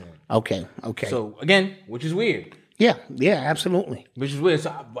accident. Okay. So again, which is weird. Yeah, absolutely. Which is weird.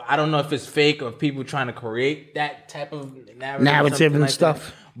 So I don't know if it's fake or if people trying to create that type of narrative and like stuff.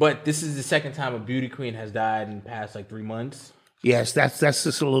 That. But this is the second time a beauty queen has died in the past 3 months. Yes, that's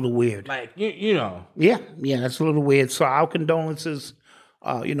just a little weird. Like you know. Yeah, that's a little weird. So our condolences,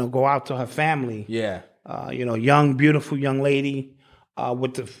 go out to her family. Yeah. Young, beautiful young lady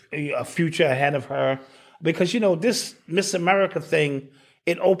with a future ahead of her. Because, this Miss America thing,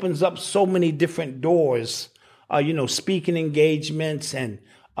 it opens up so many different doors, speaking engagements and,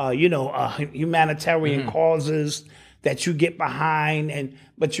 humanitarian causes that you get behind.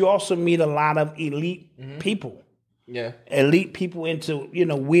 But you also meet a lot of elite people. Yeah. Elite people into,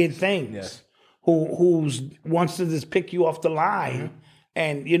 weird things. Yes. Who's wants to just pick you off the line.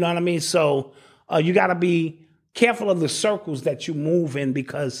 And you know what I mean? So you got to be careful of the circles that you move in,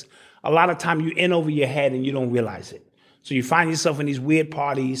 because a lot of time you're in over your head and you don't realize it. So you find yourself in these weird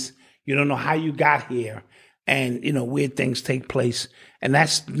parties. You don't know how you got here. And, weird things take place. And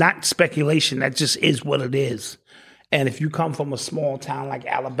that's not speculation. That just is what it is. And if you come from a small town like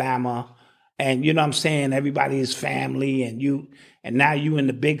Alabama, and you know what I'm saying, everybody is family, and now you in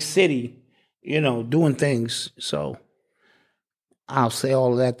the big city, doing things. So I'll say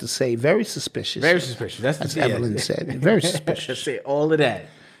all of that to say very suspicious. Very suspicious. That's as Evelyn said. Very suspicious. Say all of that.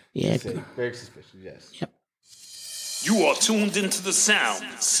 Yeah. Very suspicious, yes. Yep. You are tuned into the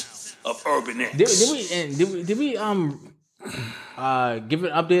sounds of Urban X. Did we give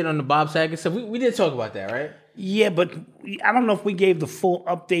an update on the Bob Saget stuff? We did talk about that, right? Yeah, but I don't know if we gave the full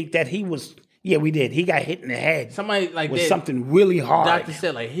update that he was. Yeah, we did. He got hit in the head. Somebody with something really hard. The doctor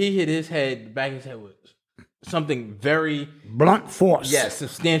said he hit his head, back of his head with something very blunt force. Yes,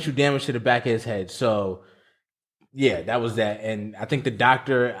 substantial damage to the back of his head. So yeah, that was that. And I think the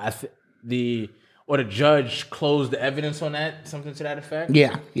doctor, the judge closed the evidence on that, something to that effect.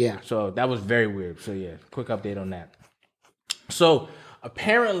 Yeah. So that was very weird. So yeah, quick update on that. So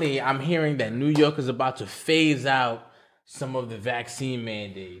apparently I'm hearing that New York is about to phase out some of the vaccine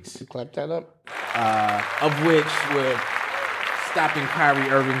mandates. Clap that up. Of which we're stopping Kyrie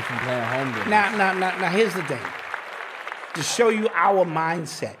Irving from playing home games. Now, here's the thing. To show you our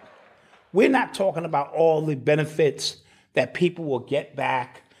mindset, we're not talking about all the benefits that people will get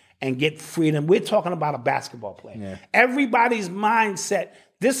back and get freedom. We're talking about a basketball player. Yeah. Everybody's mindset,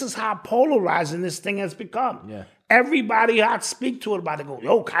 this is how polarizing this thing has become. Yeah. Everybody I speak to about it go,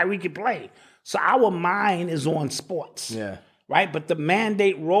 yo, Kyrie can play. So our mind is on sports. Yeah. Right? But the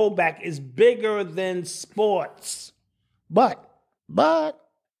mandate rollback is bigger than sports. But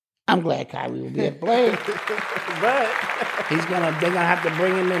I'm glad Kyrie will be at play. But they're gonna have to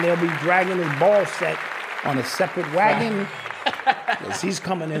bring him in. They'll be dragging his ball set on a separate wagon. Because he's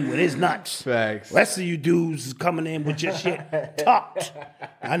coming in with his nuts. Facts. Rest of you dudes is coming in with your shit tucked.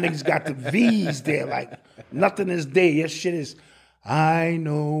 Our niggas got the V's there, like nothing is there. Your shit is, I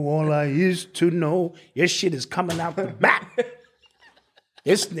know all I used to know. Your shit is coming out the back.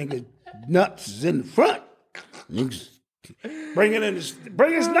 This nigga nuts is in the front. Niggas,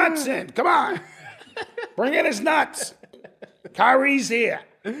 bring his nuts in. Come on. Bring in his nuts. Kyrie's here.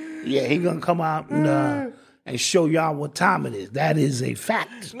 Yeah, he gonna come out and show y'all what time it is. That is a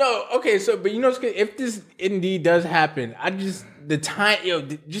fact. No, okay, but if this indeed does happen,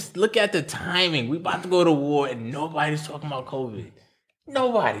 just look at the timing. We about to go to war and nobody's talking about COVID.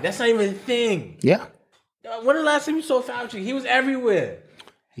 Nobody. That's not even a thing. Yeah. When the last time you saw Fauci? He was everywhere.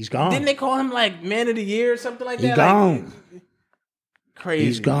 He's gone. Didn't they call him Man of the Year or something like that? He's gone. Crazy.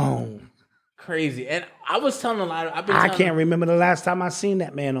 He's gone. Crazy. And I was telling a lot of... I can't remember the last time I seen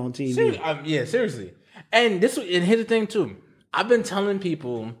that man on TV. Seriously. And here's the thing too. I've been telling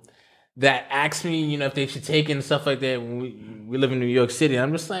people that ask me, you know, if they should take it and stuff like that. When we live in New York City,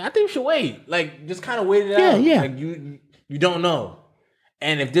 I'm just like, I think you should wait. Like, just kind of wait it out. Yeah. Like you don't know.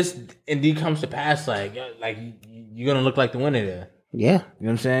 And if this indeed comes to pass, like you're gonna look like the winner there. Yeah. You know what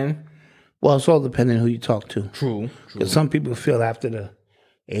I'm saying? Well, it's all depending on who you talk to. True. Because some people feel after the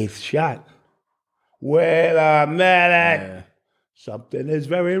 8th shot, well, I'm mad at something is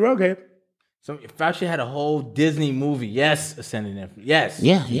very wrong here. So Fauci had a whole Disney movie. Yes, ascending in. Yes.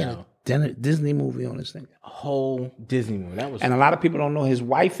 Yeah. Disney movie on this thing. A whole Disney movie. That was. And a lot of people don't know his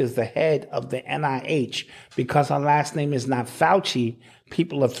wife is the head of the NIH because her last name is not Fauci.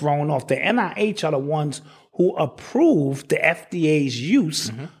 People are thrown off. The NIH are the ones who approve the FDA's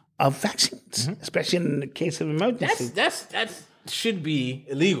use of vaccines, especially in the case of emergency. That should be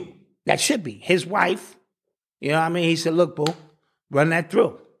illegal. That should be. His wife, you know what I mean? He said, look, boo, run that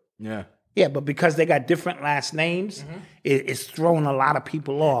through. Yeah. Yeah, but because they got different last names, it's thrown a lot of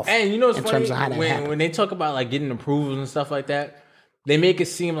people off. And you know what's in funny? terms of how that happened. When they talk about like getting approvals and stuff like that, they make it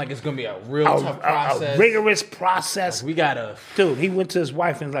seem like it's gonna be a real tough process. A rigorous process. Like, we gotta. Dude, he went to his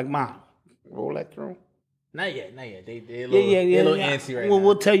wife and was like, Mom, roll that through. Not yet. They a little antsy right now.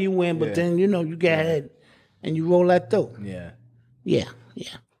 We'll tell you when, but then, you know, you go ahead and you roll that through. Yeah. You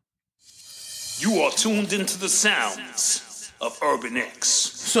are tuned into the sounds of Urban X.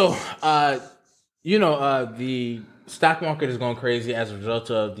 So, the stock market is going crazy as a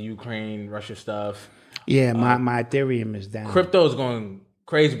result of the Ukraine-Russia stuff. Yeah, my Ethereum is down. Crypto is going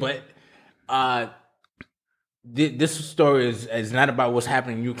crazy, but this story is not about what's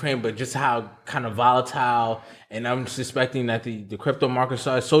happening in Ukraine, but just how kind of volatile. And I'm suspecting that the crypto market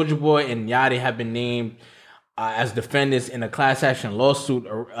started. Soulja Boy and Yachty have been named as defendants in a class action lawsuit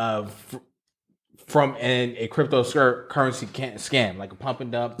from a cryptocurrency scam, like a pump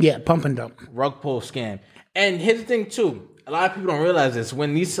and dump. Yeah, pump and dump. Rug pull scam. And here's the thing, too. A lot of people don't realize this.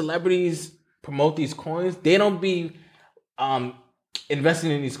 When these celebrities promote these coins, they don't be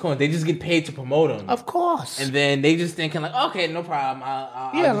investing in these coins. They just get paid to promote them. Of course. And then they just thinking like, okay, no problem.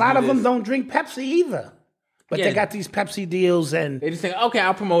 I'll a lot of them don't drink Pepsi either. But they got these Pepsi deals and... They just think, okay,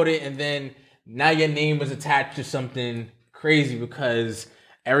 I'll promote it. And then now your name is attached to something crazy because...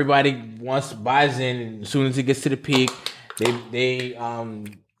 Everybody buys in, and as soon as it gets to the peak, they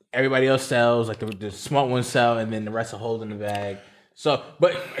everybody else sells, like the smart ones sell, and then the rest are holding the bag. So,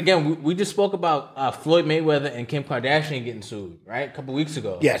 but again, we just spoke about Floyd Mayweather and Kim Kardashian getting sued, right? A couple weeks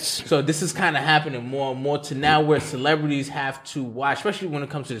ago. Yes. So this is kind of happening more and more to now where celebrities have to watch, especially when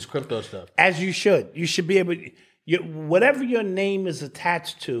it comes to this crypto stuff. As you should. You should be able to, whatever your name is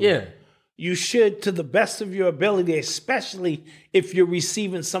attached to. Yeah. You should, to the best of your ability, especially if you're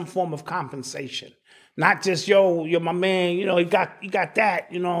receiving some form of compensation. Not just, you're my man, you got that,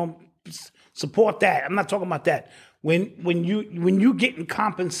 support that. I'm not talking about that. When you getting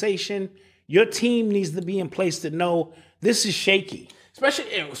compensation, your team needs to be in place to know this is shaky.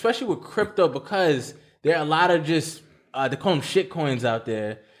 Especially with crypto, because there are a lot of just, they call them shit coins out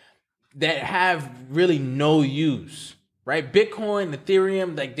there that have really no use. Right, Bitcoin,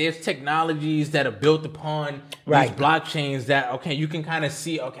 Ethereum, like there's technologies that are built upon these blockchains that you can kind of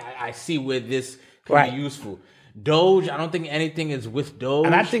see. Okay, I see where this can be useful. Doge, I don't think anything is with Doge,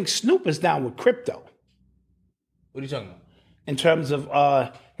 and I think Snoop is down with crypto. What are you talking about? In terms of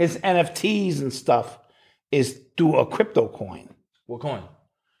his NFTs and stuff, is through a crypto coin. What coin?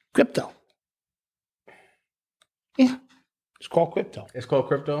 Crypto. Yeah, it's called crypto. It's called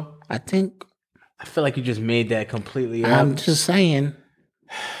crypto. I think. I feel like you just made that completely up. I'm just saying.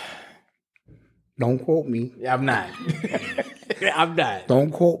 Don't quote me. Yeah, I'm not. I'm not.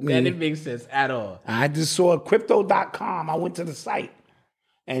 Don't quote me. That didn't make sense at all. I just saw crypto.com. I went to the site,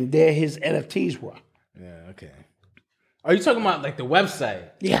 and there his NFTs were. Yeah, okay. Are you talking about like the website?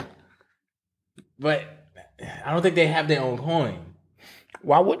 Yeah. But I don't think they have their own coin.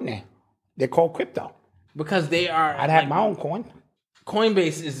 Why wouldn't they? They're called crypto. Because they are... I'd have my own coin.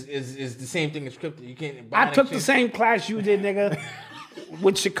 Coinbase is the same thing as crypto. You can't. I took the same class you did, nigga,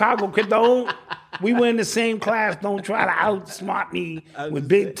 with Chicago crypto. We were in the same class. Don't try to outsmart me with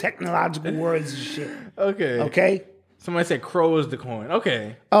big technological words and shit. Okay. Somebody said Crow is the coin.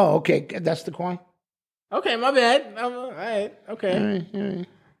 Okay. Oh, okay. That's the coin. Okay, my bad. All right. Okay.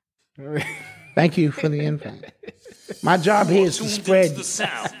 All right. Thank you for the info. My job here is to spread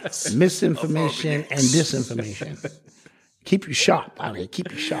misinformation and disinformation. Keep you sharp out here.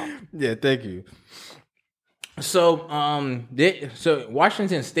 Keep you sharp. Yeah, thank you. So, so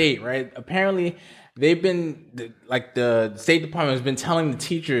Washington State, right? Apparently, they've been the State Department has been telling the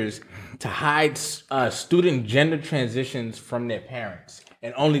teachers to hide student gender transitions from their parents.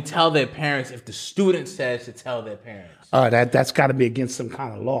 and only tell their parents if the student says to tell their parents. That's got to be against some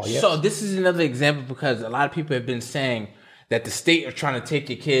kind of law. Yes. So this is another example because a lot of people have been saying that the state are trying to take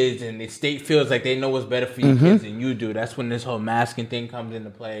your kids and the state feels like they know what's better for your kids than you do. That's when this whole masking thing comes into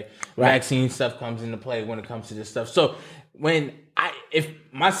play. Right. Vaccine stuff comes into play when it comes to this stuff. So if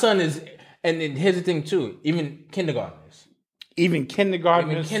my son is, and then here's the thing too, even kindergartners.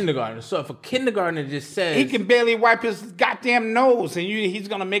 So if a kindergartner just says he can barely wipe his goddamn nose, and he's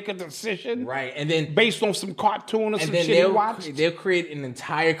gonna make a decision, right? And then based on some cartoon or some shit he watched, they'll create an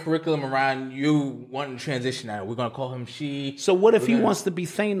entire curriculum around you wanting to transition out. We're gonna call him she. So what if he wants to be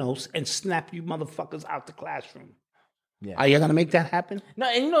Thanos and snap you motherfuckers out the classroom? Yeah. Are you gonna make that happen? No,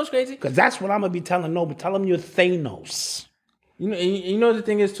 and you know what's crazy? Because that's what I'm gonna be telling Noble. Tell him you're Thanos. You know the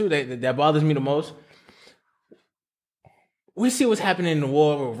thing is too that bothers me the most. We see what's happening in the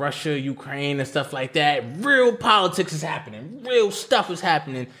war with Russia, Ukraine, and stuff like that. Real politics is happening. Real stuff is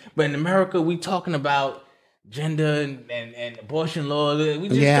happening. But in America, we talking about gender and abortion laws. We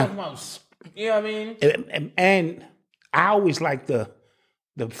just talking about, you know what I mean? And I always like the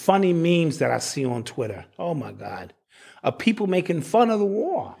funny memes that I see on Twitter. Oh my God, of people making fun of the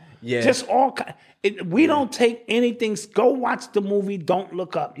war. Yeah, just all. We don't take anything. Go watch the movie. Don't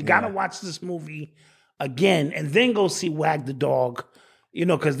Look Up. You got to watch this movie again, and then go see Wag the Dog,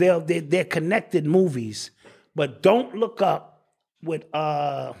 because they're connected movies. But Don't Look Up with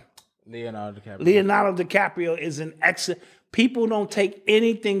Leonardo DiCaprio. Leonardo DiCaprio is an excellent. People don't take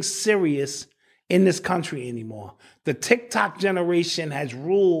anything serious in this country anymore. The TikTok generation has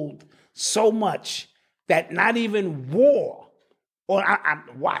ruled so much that not even war, or I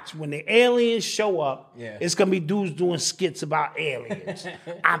watch when the aliens show up, it's gonna be dudes doing skits about aliens.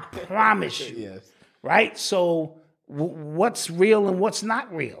 I promise you. Yes. Right? So what's real and what's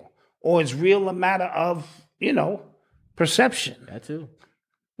not real? Or is real a matter of, perception? That too.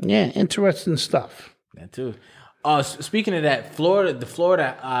 Yeah, interesting stuff. That too. Speaking of that, the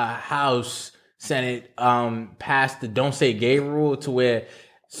Florida House Senate passed the Don't Say Gay rule to where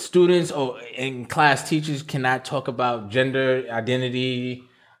students or in class teachers cannot talk about gender, identity,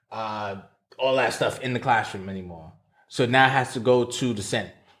 all that stuff in the classroom anymore. So now it has to go to the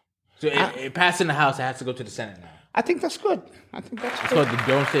Senate. So it passed in the House. It has to go to the Senate now. I think that's good. It's called the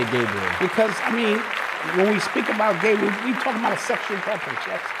Don't Say Gay bill. Because, when we speak about gay, we talk about a sexual preference,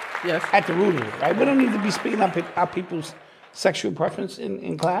 yes? Yes. At the root of it, right? We don't need to be speaking about people's sexual preference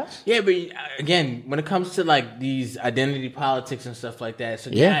in class. Yeah, but again, when it comes to like these identity politics and stuff like that, so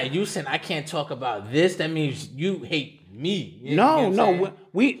you said I can't talk about this, that means you hate me.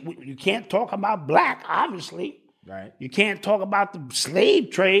 You can't talk about black, obviously. Right. You can't talk about the slave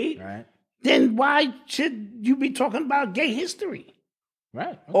trade. Right. Then why should you be talking about gay history?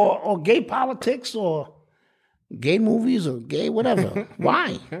 Right. Okay. Or gay politics or gay movies or gay whatever.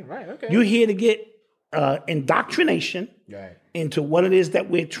 Why? Right, okay. You're here to get indoctrination right. into what it is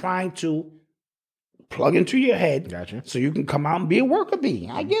that we're trying to plug into your head. Gotcha. So you can come out and be a worker bee.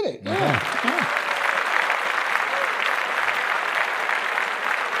 I get it. Yeah.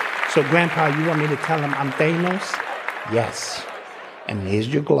 So, Grandpa, you want me to tell him I'm Thanos? Yes. And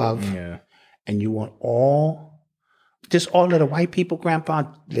here's your glove. Yeah. And you want all of the white people, Grandpa?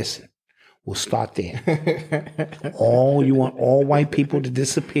 Listen, we'll start there. You want all white people to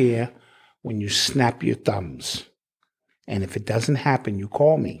disappear when you snap your thumbs. And if it doesn't happen, you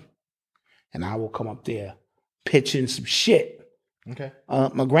call me. And I will come up there pitching some shit. Okay.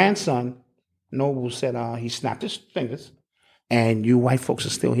 My grandson, Noble, said he snapped his fingers. And you white folks are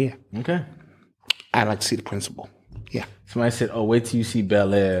still here. Okay. I'd like to see the principal. Yeah. Somebody said, wait till you see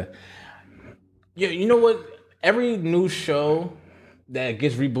Bel-Air. Yeah, you know what? Every new show that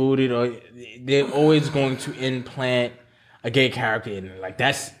gets rebooted, or they're always going to implant a gay character in it. Like,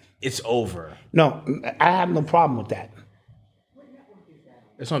 it's over. No, I have no problem with that.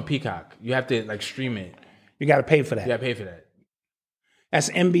 It's on Peacock. You have to, stream it. You got to pay for that. You got to pay for that. That's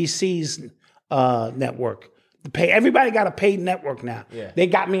NBC's network. Everybody got a paid network now. Yeah. They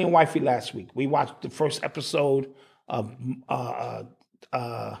got me and wifey last week. We watched the first episode of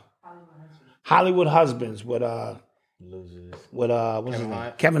Hollywood Husbands with Losers. With what's his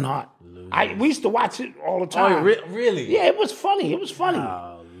name? Kevin Hart. We used to watch it all the time. Oh, really? Yeah, it was funny.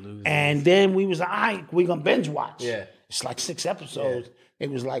 Oh, losers. And then we was like, all right, we're gonna binge watch. Yeah. It's like 6 episodes. Yeah.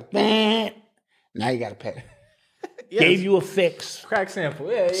 It was like, man, now you gotta pay. Yes. Gave you a fix. Crack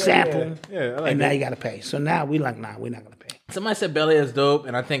sample. Yeah. Sample. Yeah, I like and now that. you gotta pay. So now we like, nah, we're not gonna pay. Somebody said Bel-Air is dope,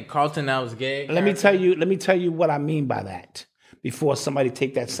 and I think Carlton now is gay. Let me tell you what I mean by that. Before somebody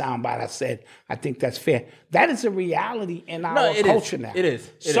take that soundbite, I said, I think that's fair. That is a reality in our culture now. It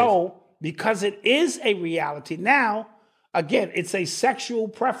is. So, because it is a reality now, again, it's a sexual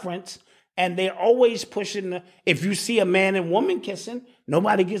preference, and they're always pushing. If you see a man and woman kissing,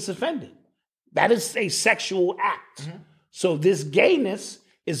 nobody gets offended. That is a sexual act. So this gayness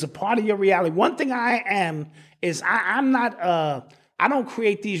is a part of your reality. One thing I am is I'm not. I don't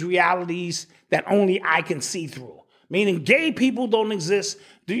create these realities that only I can see through. Meaning, gay people don't exist.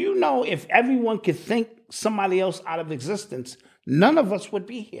 Do you know if everyone could think somebody else out of existence, none of us would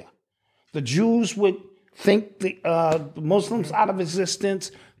be here? The Jews would think the Muslims out of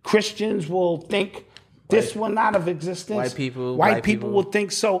existence. Christians will think this one out of existence. White people will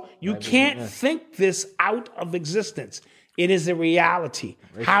think so. You can't think this out of existence. It is a reality.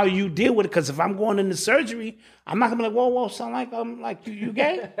 How you deal with it. Because if I'm going into surgery, I'm not gonna be like, whoa, son, like you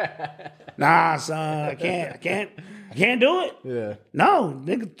gay? Nah, son, I can't do it. Yeah. No,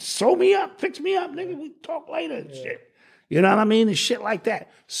 nigga, sew me up, fix me up, nigga. We talk later and shit. You know what I mean? And shit like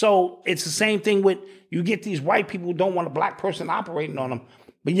that. So it's the same thing with you get these white people who don't want a black person operating on them,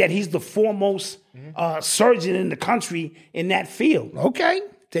 but yet he's the foremost surgeon in the country in that field. Okay,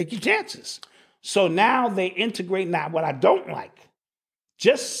 take your chances. So now they integrate. Now, what I don't like,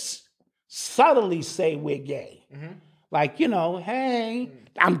 just subtly say we're gay. Like, hey,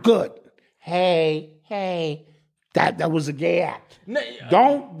 I'm good. Hey, that was a gay act.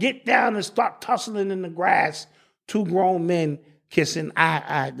 Don't get down and start tussling in the grass. Two grown men kissing.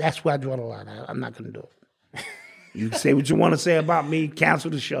 That's where I draw the line. I'm not going to do it. You can say what you want to say about me.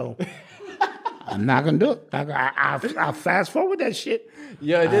 Cancel the show. I'm not going to do it. I'll fast forward that shit.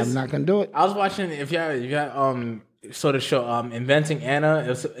 Yeah, I'm not going to do it. I was watching, if y'all saw the show Inventing Anna.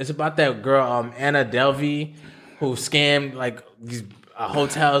 It's about that girl, Anna Delvey, who scammed like these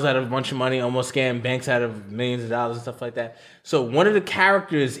hotels out of a bunch of money, almost scammed banks out of millions of dollars and stuff like that. So one of the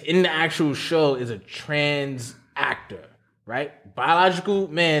characters in the actual show is a trans actor, right? Biological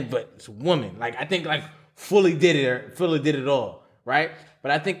man, but it's a woman. Like, I think like fully did it all, right?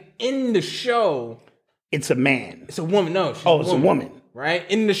 But I think in the show, it's a man. It's a woman. No, she's it's a woman. Right?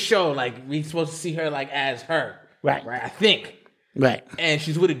 In the show, like, we supposed to see her like as her. Right. Right. I think. Right. And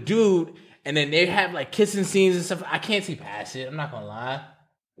she's with a dude, and then they have like kissing scenes and stuff. I can't see past it. I'm not gonna lie.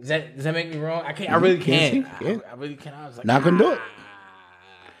 Does that make me wrong? I can't. I really can't. I really can't. I was like, not gonna do it.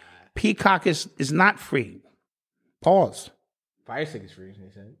 Peacock is not free. Pause. Fire Stick is free.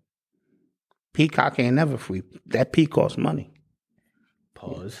 They said. Peacock ain't never free. That P costs money.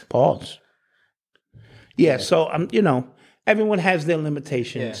 Pause. Yeah. So everyone has their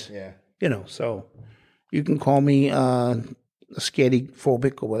limitations. Yeah. So you can call me a scaredy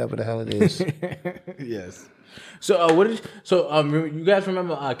phobic or whatever the hell it is. Yes. So you guys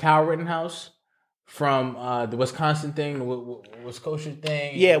remember Kyle Rittenhouse from the Wisconsin thing, the Wisconsin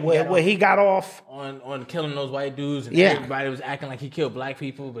thing? Yeah, where he got off on killing those white dudes, and everybody was acting like he killed black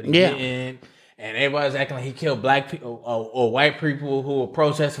people, but he didn't. And everybody was acting like he killed black people or white people who were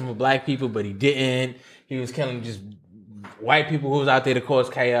protesting for black people, but he didn't. He was killing just white people who was out there to cause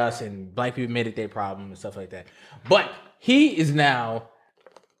chaos, and black people made it their problem and stuff like that. But he is now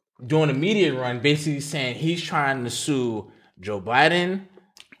doing a media run, basically saying he's trying to sue Joe Biden,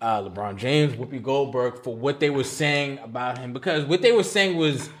 LeBron James, Whoopi Goldberg for what they were saying about him, because what they were saying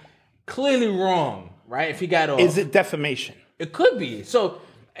was clearly wrong, right? If he got off, is it defamation? It could be. So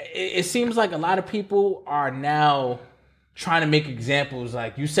it seems like a lot of people are now trying to make examples.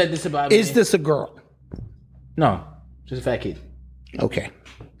 Like, you said this about me. Is this a girl? No, just a fat kid. Okay,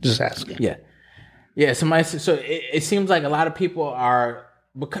 just asking. Yeah. Somebody. So it seems like a lot of people are,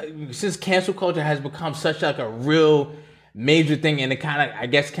 because since cancel culture has become such like a real major thing, and it kind of, I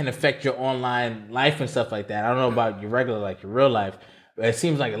guess, can affect your online life and stuff like that. I don't know about your regular, like your real life, but it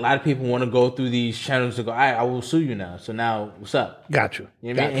seems like a lot of people want to go through these channels to go, I will sue you now. So now, what's up? Got you.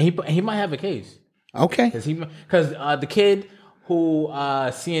 You know what I mean? And he might have a case. Okay. Because the kid who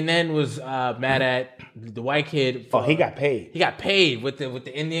CNN was mad at, the white kid. He got paid. He got paid with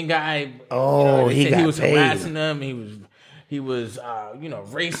the Indian guy. Oh, he was harassing him. He was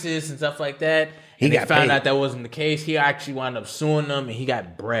racist and stuff like that. And they found out that wasn't the case. He actually wound up suing them, and he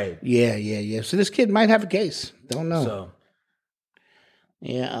got bread. Yeah. So this kid might have a case. Don't know. So.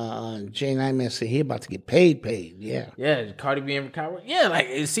 Yeah, Jay Nightmare said he about to get paid. Yeah, Cardi B and Kyle. Yeah, like,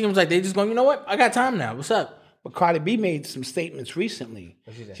 it seems like they just going, you know what? I got time now. What's up? But Cardi B made some statements recently.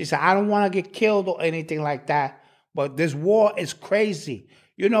 She said, I don't want to get killed or anything like that, but this war is crazy.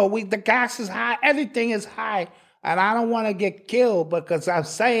 The gas is high, everything is high, and I don't want to get killed because I'm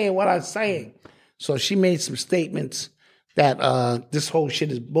saying what I'm saying. So she made some statements that this whole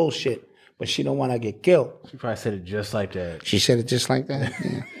shit is bullshit, but she don't want to get killed. She probably said it just like that. She said it just like that.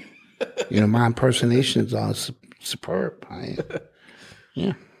 Yeah. My impersonations are superb.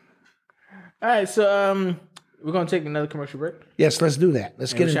 Yeah. All right, so We're gonna take another commercial break. Yes, let's do that.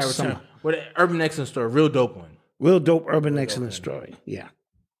 Let's get into some What Urban Excellence story, real dope one. Real dope Urban Excellence story. Yeah.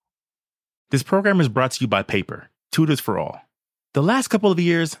 This program is brought to you by Paper, Tutors for All. The last couple of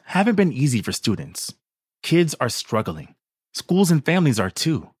years haven't been easy for students. Kids are struggling. Schools and families are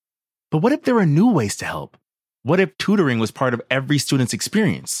too. But what if there are new ways to help? What if tutoring was part of every student's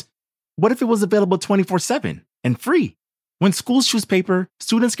experience? What if it was available 24/7 and free? When schools choose Paper,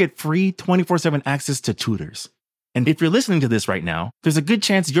 students get free 24/7 access to tutors. And if you're listening to this right now, there's a good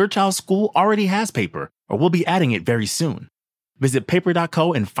chance your child's school already has Paper, or we'll be adding it very soon. Visit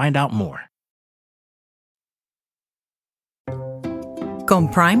paper.co and find out more. Con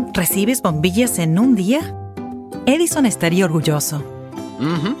Prime recibes bombillas en un día. Edison estaría orgulloso.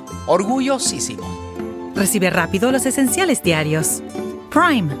 Orgullosísimo. Recibe rápido los esenciales diarios.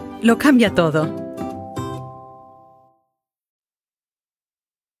 Prime lo cambia todo.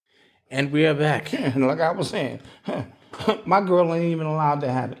 And we are back. Like I was saying, my girl ain't even allowed to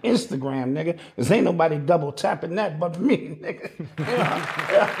have Instagram, nigga. Cause ain't nobody double tapping that but me, nigga.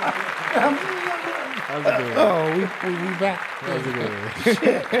 Oh, we back. That was a good one.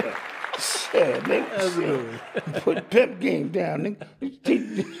 Shit, nigga. That was a good one. Put pep game down, nigga.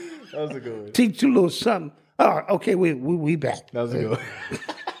 That was a good one. Teach you a little something. All right, okay, we back. That was a good one.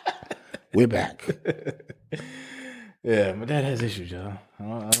 We're back. Yeah, my dad has issues, y'all. I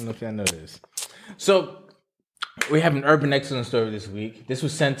don't know if y'all know this. So, we have an Urban Excellence story this week. This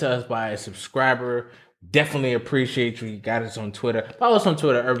was sent to us by a subscriber. Definitely appreciate you. Got us on Twitter. Follow us on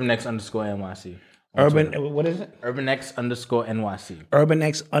Twitter, UrbanX_NYC. What is it? UrbanX_NYC.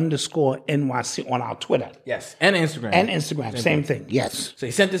 UrbanX_NYC on our Twitter. Yes, and Instagram. Same thing. Yes. So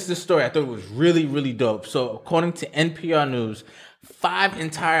he sent us this story. I thought it was really, really dope. So according to NPR News, 5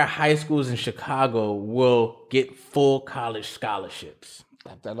 entire high schools in Chicago will get full college scholarships.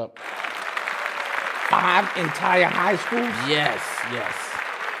 Clap that up. 5 entire high schools? Yes.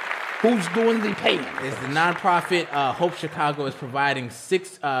 Who's doing the paying? It's the nonprofit Hope Chicago is providing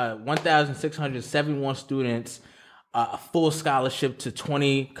 1,671 students a full scholarship to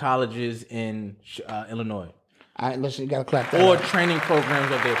 20 colleges in Illinois. All right, listen, you got to clap that Or up. training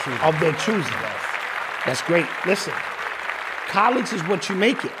programs of their choosing. That's great. Listen, college is what you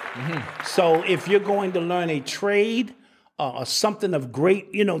make it. Mm-hmm. So if you're going to learn a trade or something of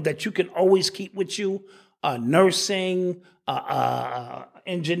great, that you can always keep with you, nursing,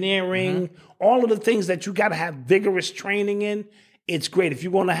 engineering, all of the things that you got to have vigorous training in, it's great. If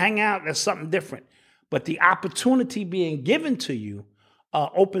you're going to hang out, that's something different. But the opportunity being given to you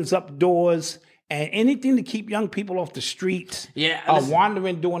opens up doors, and anything to keep young people off the streets,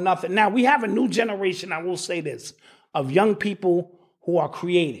 wandering, doing nothing. Now, we have a new generation, I will say this, of young people who are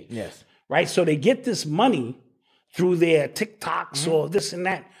creative. Yes. Right? So they get this money through their TikToks or this and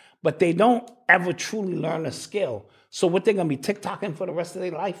that, but they don't ever truly learn a skill. So what, they're going to be TikToking for the rest of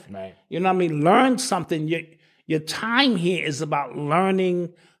their life? Right. You know what I mean? Learn something. Your time here is about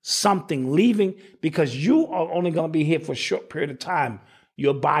learning something, leaving, because you are only going to be here for a short period of time.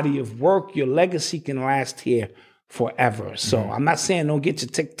 Your body of work, your legacy can last here forever. So I'm not saying don't get your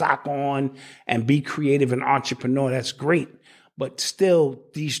TikTok on and be creative and entrepreneur. That's great. But still,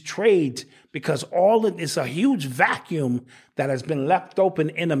 these trades, because all of it's a huge vacuum that has been left open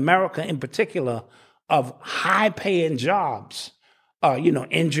in America in particular of high-paying jobs,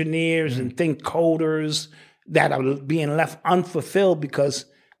 engineers and coders that are being left unfulfilled because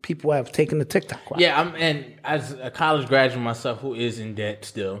people have taken the TikTok route. Yeah, and as a college graduate myself who is in debt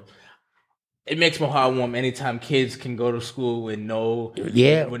still, it makes my heart warm anytime kids can go to school with no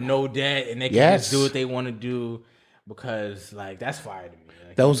debt and they can just do what they want to do, because that's fire to me.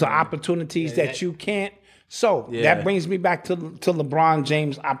 Those are opportunities that you can't. So that brings me back to LeBron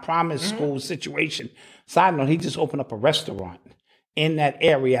James. I promise school situation. Side note, he just opened up a restaurant in that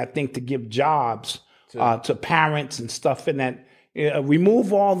area, I think, to give jobs to parents and stuff in that.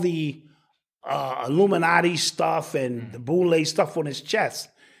 Remove all the Illuminati stuff and the Boule stuff on his chest.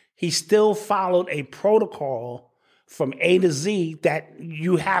 He still followed a protocol from A to Z that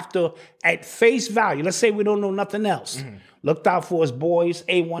you have to, at face value, let's say we don't know nothing else. Looked out for his boys,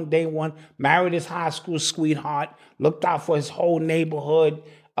 A1, day one, married his high school sweetheart, looked out for his whole neighborhood,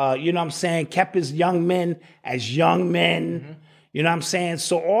 you know what I'm saying, kept his young men as young men, you know what I'm saying?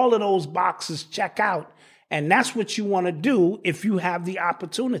 So all of those boxes check out. And that's what you want to do if you have the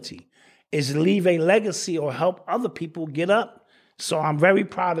opportunity, is leave a legacy or help other people get up. So I'm very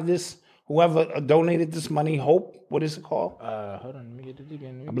proud of this. Whoever donated this money, Hope, what is it called? Hold on, let me get it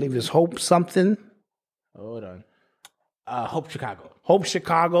again. I believe it's Hope something. Hold on. Hope Chicago. Hope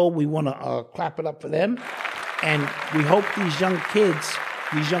Chicago. We want to clap it up for them. And we hope these young kids,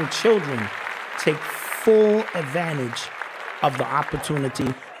 these young children, take full advantage of the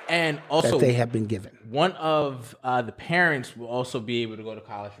opportunity And also, that they have been given. one of the parents will also be able to go to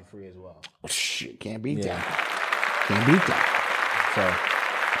college for free as well. Shit, can't beat that. Can't beat that.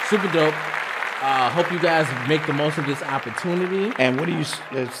 So, super dope. Hope you guys make the most of this opportunity. And what do you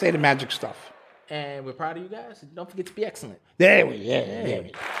say the magic stuff? And we're proud of you guys. Don't forget to be excellent. There we go.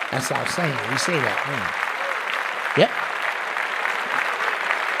 That's our saying. We say that. Yep.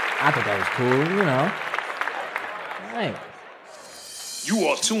 I thought that was cool, you know. All right. You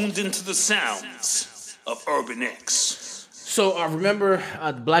are tuned into the sounds of Urban X. So remember,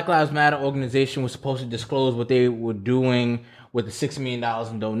 the Black Lives Matter organization was supposed to disclose what they were doing with the $6 million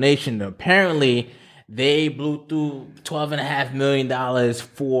in donation. Apparently, they blew through $12.5 million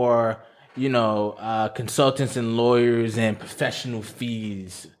for, consultants and lawyers and professional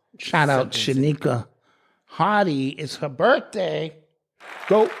fees. Shout out Shanika Hardy. It's her birthday.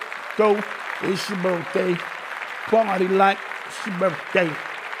 Go. It's your birthday. Party like it's your birthday.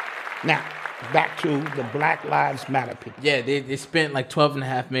 Now, back to the Black Lives Matter people. Yeah, they spent like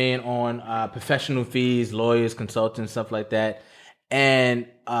 $12.5 million on professional fees, lawyers, consultants, stuff like that. And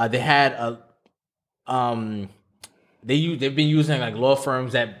they had they've been using like law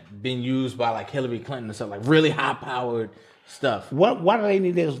firms that been used by like Hillary Clinton and stuff, like really high powered stuff. Why do they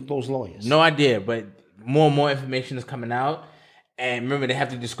need those lawyers? No idea, but more and more information is coming out. And remember, they have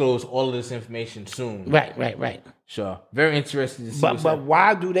to disclose all of this information soon. Right. Sure. Very interested to see. But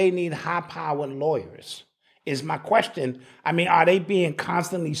why do they need high-powered lawyers? Is my question. I mean, are they being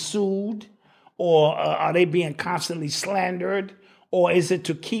constantly sued, or are they being constantly slandered, or is it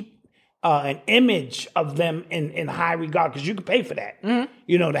to keep an image of them in high regard? Because you can pay for that.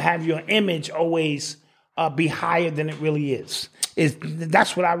 Mm-hmm. To have your image always be higher than it really is.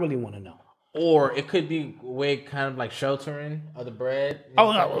 That's what I really want to know. Or it could be a way kind of like sheltering of the bread.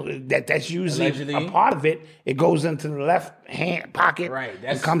 No, that's usually allegedly a part of it. It goes into the left hand pocket, right?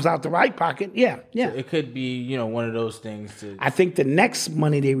 And comes out the right pocket. Yeah. So it could be, one of those things. I think the next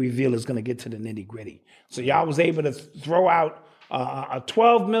money they reveal is going to get to the nitty gritty. So y'all was able to throw out a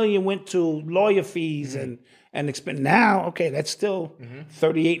 $12 million went to lawyer fees and expend. Now, okay, that's still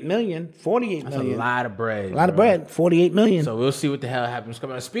 $38 million, $48 That's million. a lot of bread. A lot of bread, $48 million. So we'll see what the hell happens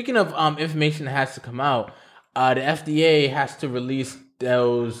coming out. Speaking of information that has to come out, the FDA has to release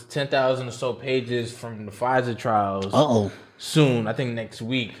those 10,000 or so pages from the Pfizer trials soon. I think next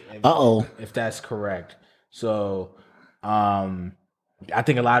week. If that's correct. So I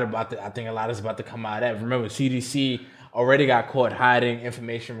think a lot is about to come out of that. Remember, CDC already got caught hiding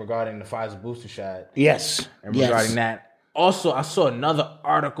information regarding the Pfizer booster shot. Yes. And regarding that. Also, I saw another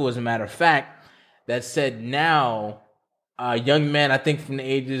article, as a matter of fact, that said now young men, I think from the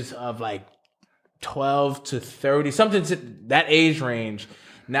ages of like 12 to 30, something to that age range,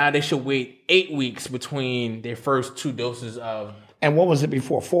 now they should wait 8 weeks between their first 2 doses of... And what was it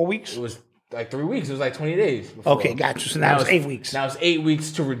before? 4 weeks? It was like 3 weeks. It was like 20 days before. Okay, got you. So now it's 8 weeks. Now it's 8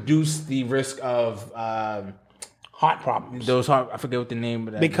 weeks to reduce the risk of... heart problems. I forget what the name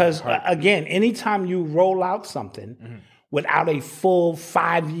of that. Because again, anytime you roll out something without a full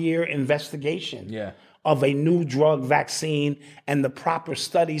 5-year investigation of a new drug vaccine and the proper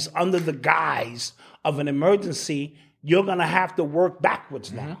studies under the guise of an emergency, you're going to have to work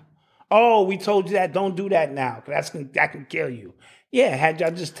backwards now. Oh, we told you that. Don't do that now. That can kill you. Yeah, had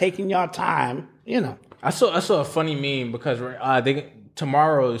y'all just taken your time, I saw a funny meme because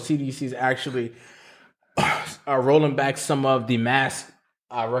tomorrow CDC is actually rolling back some of the mask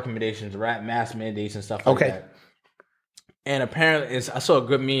recommendations, right? Mask mandates and stuff like that. And apparently, I saw a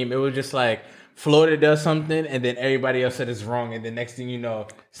good meme. It was just like Florida does something, and then everybody else said it's wrong, and the next thing you know,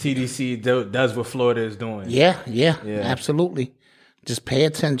 CDC does what Florida is doing. Yeah, absolutely. Just pay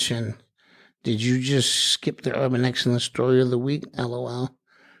attention. Did you just skip the Urban Excellence Story of the Week? LOL.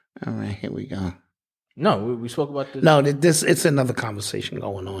 All right, here we go. No, we spoke about this. No, it's another conversation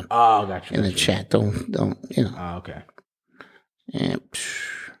going on. Oh, gotcha. In the chat, don't. Oh, okay. And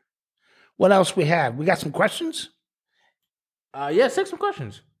what else we have? We got some questions. Take some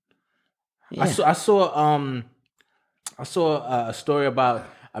questions. Yeah. I saw a story about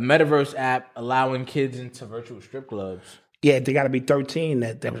a metaverse app allowing kids into virtual strip clubs. Yeah, they got to be 13.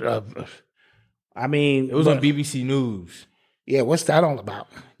 It was on BBC News. Yeah, what's that all about?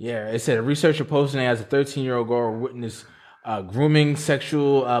 Yeah, it said a researcher posting as a 13-year-old girl witnessed grooming,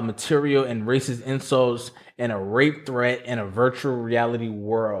 sexual material, and racist insults and a rape threat in a virtual reality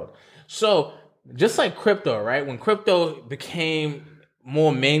world. So, just like crypto, right? When crypto became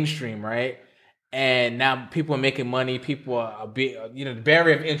more mainstream, right? And now people are making money. People are the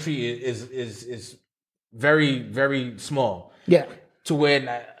barrier of entry is very, very small. Yeah. To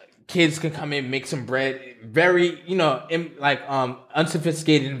where kids can come in, make some bread. Very,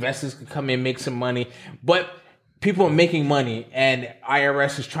 unsophisticated investors can come in, make some money. But people are making money, and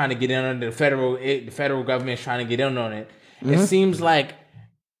IRS is trying to get in on it. The federal government is trying to get in on it. Mm-hmm. It seems like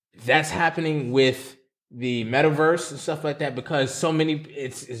that's happening with the metaverse and stuff like that because so many,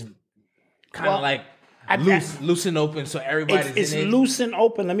 it's kind of loose and open, so everybody's it's loose and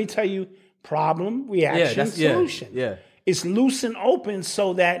open. Let me tell you, problem, reaction, solution. Yeah. It's loose and open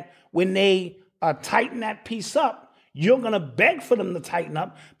so that when they tighten that piece up, you're going to beg for them to tighten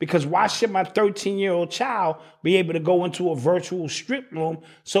up because why should my 13-year-old child be able to go into a virtual strip room?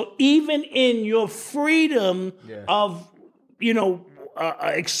 So even in your freedom of,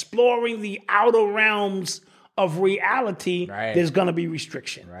 exploring the outer realms of reality, there's going to be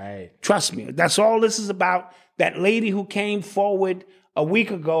restriction. Right. Trust me. That's all this is about. That lady who came forward a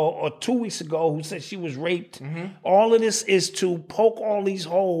week ago or 2 weeks ago who said she was raped. Mm-hmm. All of this is to poke all these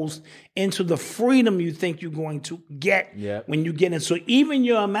holes into the freedom you think you're going to get when you get in. So even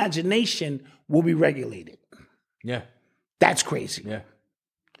your imagination will be regulated. Yeah. That's crazy. Yeah.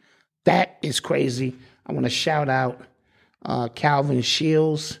 That is crazy. I want to shout out Calvin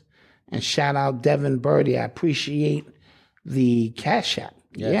Shields and shout out Devin Birdie. I appreciate the Cash App.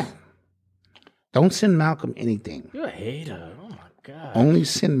 Yes. Yeah. Don't send Malcolm anything. You're a hater. Oh, my God. Only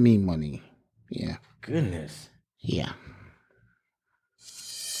send me money. Yeah. Goodness. Yeah.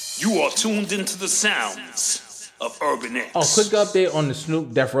 You are tuned into the sounds of Urban X. Oh, quick update on the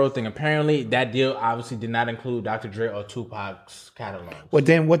Snoop Death Row thing. Apparently, that deal obviously did not include Dr. Dre or Tupac's catalog. Well,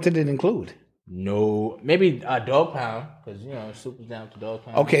 then what did it include? No, maybe Dog Pound, because, Snoop was down to Dog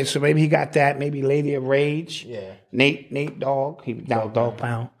Pound. Okay, so maybe he got that. Maybe Lady of Rage. Yeah. Nate Dogg. He was down with Dog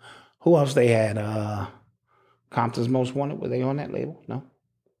Pound. Who else they had? Compton's Most Wanted. Were they on that label? No.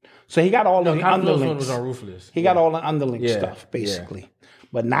 So he got all the Compton's Most Wanted underlinks. was on Ruthless. He got all the underlink stuff, basically.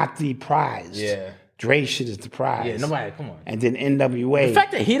 But not the prize. Yeah. Dre shit is the prize. Yeah, nobody, come on. And then NWA. The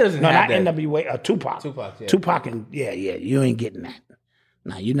fact that he doesn't have that. No, not NWA, Tupac. Tupac, yeah. Tupac and, you ain't getting that.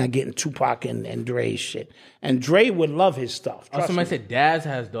 No, you're not getting Tupac and Dre's shit. And Dre would love his stuff. Somebody said Daz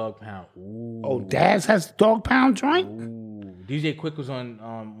has Dog Pound. Ooh. Oh, Daz has Dog Pound joint? Ooh. DJ Quick was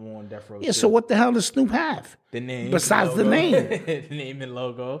on Death Row. Yeah, too. so what the hell does Snoop have? The name. Besides the name. The name and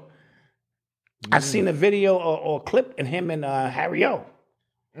logo. I seen a video or clip in him and Harry O.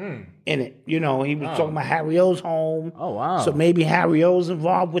 In it. He was talking about Harry O's home. Oh, wow. So maybe Harry O's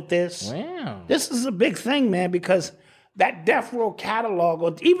involved with this. Wow. This is a big thing, man, because that Death Row catalog,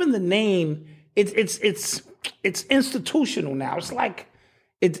 or even the name, it's institutional now. It's like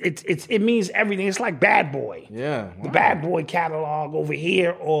it means everything. It's like Bad Boy. Yeah. Wow. The Bad Boy catalog over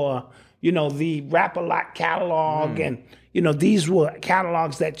here, or the Rap-A-Lot catalog, and these were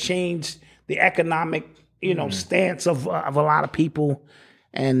catalogs that changed the economic stance of a lot of people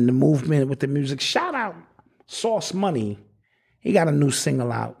and the movement with the music. Shout out Sauce Money. He got a new single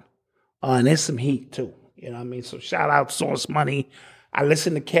out, and there's some heat too. You know what I mean? So shout out Sauce Money. I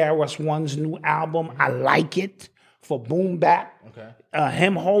listened to KRS-One's new album. I like it for boom bap. Okay.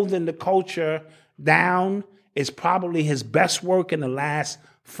 Him holding the culture down is probably his best work in the last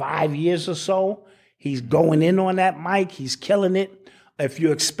 5 years or so. He's going in on that mic. He's killing it. If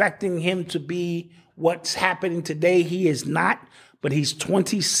you're expecting him to be what's happening today, he is not. But he's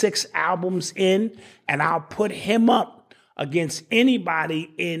 26 albums in, and I'll put him up against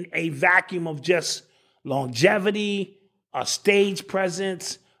anybody in a vacuum of just longevity, a stage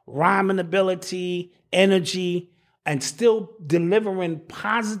presence, rhyming ability, energy, and still delivering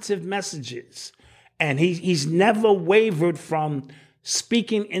positive messages. And he's never wavered from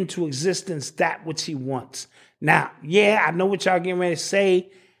speaking into existence that which he wants. Now, I know what y'all getting ready to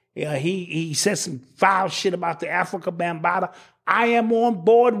say. He said some foul shit about the Africa Bambaataa. I am on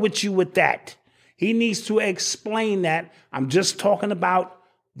board with you with that. He needs to explain that. I'm just talking about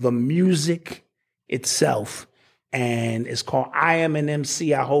the music itself. And it's called I Am an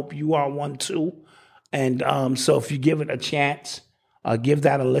MC. I hope you are one too. And so if you give it a chance, give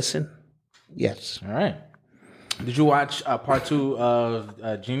that a listen. Yes. All right. Did you watch part 2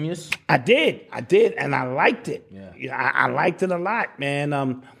 of Genius? I did, and I liked it. Yeah. I liked it a lot,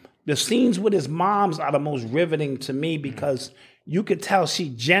 man. The scenes with his moms are the most riveting to me because you could tell she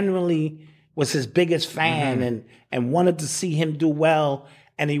genuinely was his biggest fan and wanted to see him do well,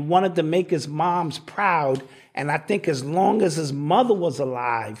 and he wanted to make his moms proud. And I think as long as his mother was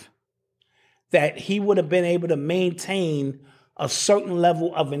alive, that he would have been able to maintain a certain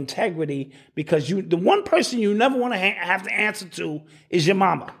level of integrity, because the one person you never want to have to answer to is your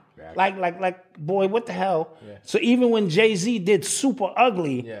mama. Like, boy, what the hell? Yeah. So even when Jay-Z did Super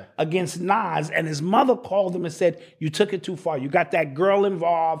Ugly against Nas, and his mother called him and said, you took it too far. You got that girl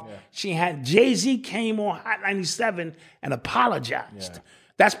involved. Yeah. Jay-Z came on Hot 97 and apologized. Yeah.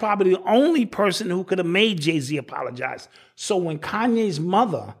 That's probably the only person who could have made Jay-Z apologize. So when Kanye's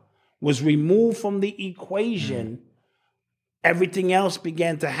mother was removed from the equation, everything else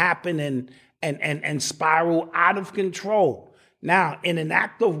began to happen and spiral out of control. Now, in an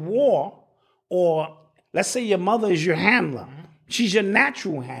act of war, or let's say your mother is your handler, she's your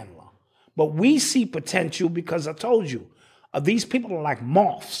natural handler. But we see potential because I told you, these people are like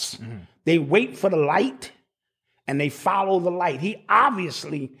moths. They wait for the light and they follow the light. He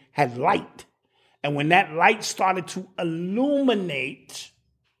obviously had light. And when that light started to illuminate,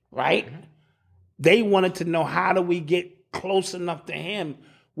 right, they wanted to know, how do we get close enough to him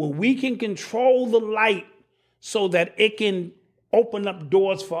where we can control the light so that it can open up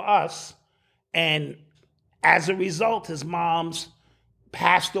doors for us. And as a result, his mom's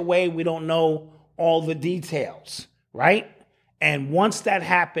passed away. We don't know all the details, right? And once that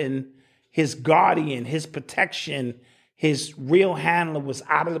happened, his guardian, his protection, his real handler was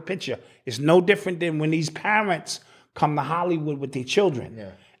out of the picture. It's no different than when these parents come to Hollywood with their children.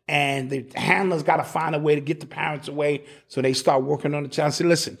 Yeah. And the handler's got to find a way to get the parents away, so they start working on the child. Say,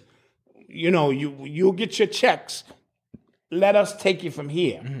 listen, you'll get your checks. Let us take you from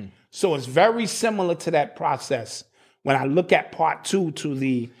here. So it's very similar to that process when I look at part 2 to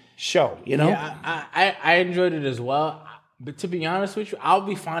the show, Yeah, I enjoyed it as well. But to be honest with you, I'll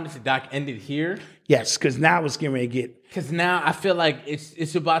be fine if the doc ended here. Yes, because now it's getting ready to get... Because now I feel like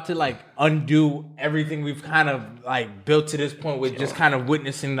it's about to undo everything we've kind of built to this point with just kind of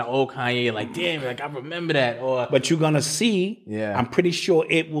witnessing the old Kanye. Damn, I remember that. But you're going to see, I'm pretty sure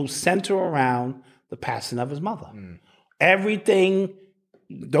it will center around the passing of his mother. Everything,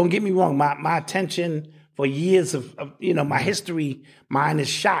 don't get me wrong, my attention for years of my history, mine is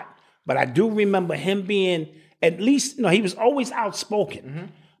shot. But I do remember him being, at least, he was always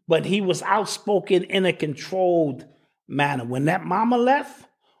outspoken. But he was outspoken in a controlled manner. When that mama left,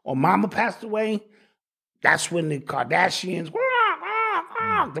 or mama passed away, that's when the Kardashians,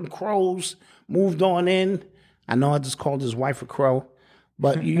 them crows, moved on in. I know I just called his wife a crow,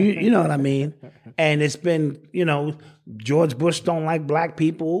 but you know what I mean. And it's been, George Bush don't like black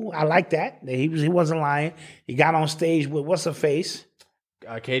people. I like that. He wasn't lying. He got on stage with, what's her face?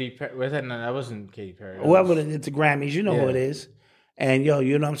 Katy Perry. Was that? No, that wasn't Katy Perry. Whoever it's the Grammys, who it is. And you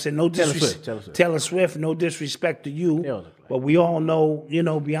know what I'm saying? No disrespect. Taylor Swift, no disrespect to you. But we all know,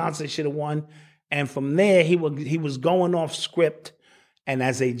 Beyonce should have won. And from there, he was going off script. And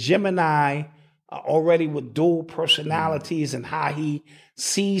as a Gemini, already with dual personalities and how he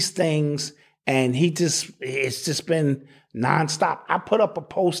sees things, and it's just been nonstop. I put up a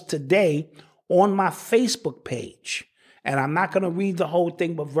post today on my Facebook page, and I'm not going to read the whole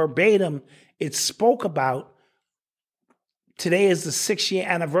thing, but verbatim, it spoke about today is the 6-year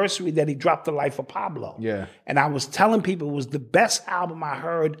anniversary that he dropped The Life of Pablo. Yeah. And I was telling people it was the best album I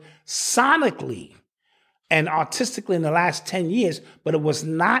heard sonically and artistically in the last 10 years, but it was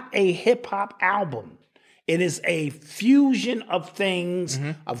not a hip-hop album. It is a fusion of things,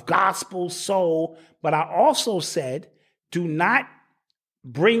 of gospel, soul. But I also said, do not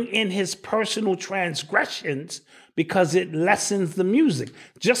bring in his personal transgressions because it lessens the music.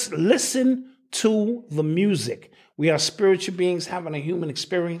 Just listen to the music. We are spiritual beings having a human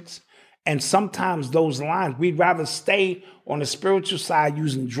experience. And sometimes those lines, we'd rather stay on the spiritual side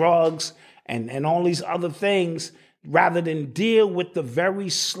using drugs and all these other things rather than deal with the very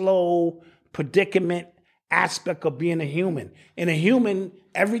slow predicament aspect of being a human. In a human,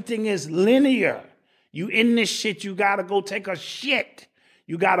 everything is linear. You in this shit, you gotta go take a shit.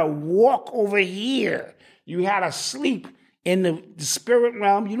 You gotta walk over here. You gotta sleep in the spirit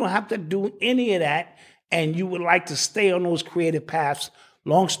realm. You don't have to do any of that. And you would like to stay on those creative paths.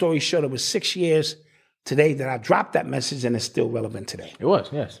 Long story short, it was 6 years today that I dropped that message, and it's still relevant today. It was,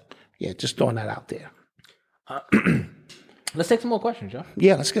 yes. Yeah, just throwing that out there. Let's take some more questions, Joe.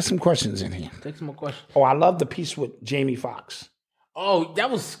 Yeah, let's get some questions in here. Take some more questions. Oh, I love the piece with Jamie Foxx. Oh, that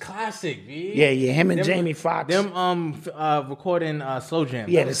was classic, B. Yeah, him and Jamie Foxx. Them recording Slow Jam.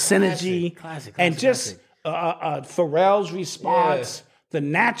 Yeah, the synergy. Classic. And just Pharrell's response, the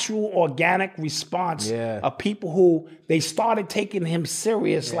natural, organic response of people who, they started taking him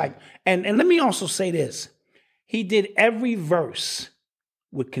serious. And let me also say this. He did every verse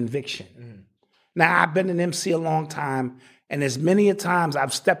with conviction. Now, I've been an MC a long time, and as many a times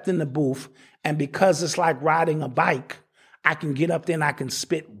I've stepped in the booth, and because it's like riding a bike, I can get up there and I can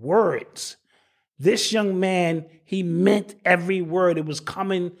spit words. This young man, he meant every word. It was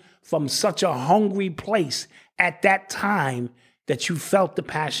coming from such a hungry place at that time that you felt the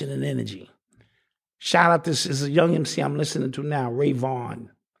passion and energy. Shout out, this is a young MC I'm listening to now, Ray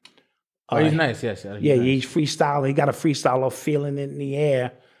Vaughn. Oh, he's nice, yes. He's freestyling. He got a freestyle of Feeling It in the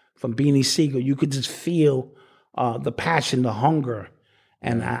Air from Beanie Siegel. You could just feel the passion, the hunger.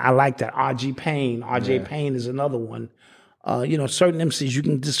 And I like that. RJ Payne is another one. Certain MCs, you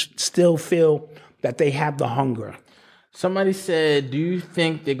can just still feel that they have the hunger. Somebody said, do you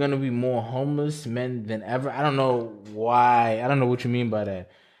think they're going to be more homeless men than ever? I don't know why. I don't know what you mean by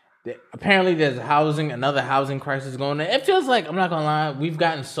that. Apparently, there's another housing crisis going on. It feels like, I'm not going to lie, we've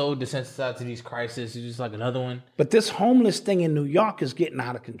gotten so desensitized to these crises. It's just like another one. But this homeless thing in New York is getting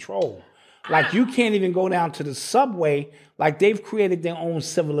out of control. Like, you can't even go down to the subway. Like, they've created their own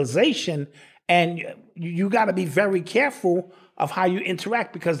civilization. And you got to be very careful of how you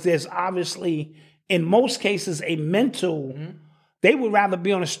interact, because there's obviously, in most cases, a mental... They would rather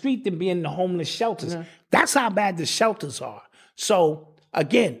be on the street than be in the homeless shelters. That's how bad the shelters are. So...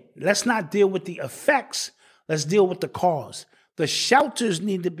 Again, let's not deal with the effects. Let's deal with the cause. The shelters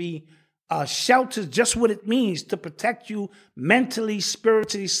need to be shelters, just what it means to protect you mentally,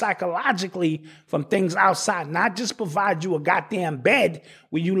 spiritually, psychologically from things outside. Not just provide you a goddamn bed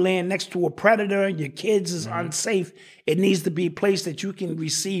where you laying next to a predator and your kids is unsafe. It needs to be a place that you can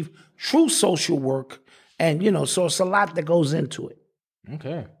receive true social work. And, so it's a lot that goes into it.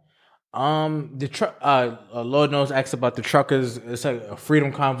 Okay. The truck, Lord knows, asked about the truckers. It's like a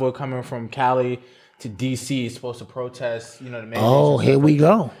freedom convoy coming from Cali to DC. It's supposed to protest, the main. Oh, here we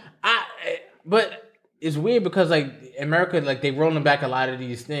go. But it's weird because, like, America, like, they rolling back a lot of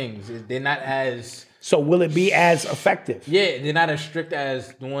these things. They're not as. So will it be as effective? Yeah, they're not as strict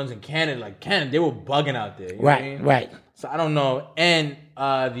as the ones in Canada. Like Canada, they were bugging out there. You know what I mean? Right. So I don't know. And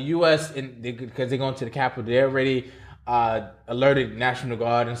the U.S. because they're going to the Capitol, they're already. Alerted National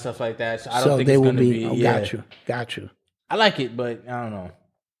Guard and stuff like that. So I don't think it's going to be. Got you. I like it, but I don't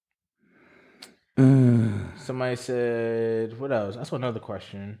know. Somebody said, what else? That's another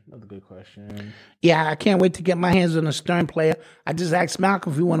question. Another good question. Yeah, I can't wait to get my hands on a Stern player. I just asked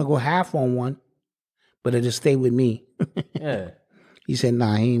Malcolm if we want to go half on one, but it'll stay with me. Yeah. He said,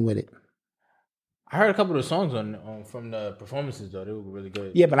 nah, he ain't with it. I heard a couple of the songs on from the performances, though. They were really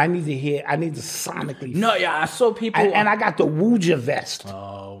good. Yeah, but I need to sonically. No, yeah, I saw people. And I got the Wooja vest.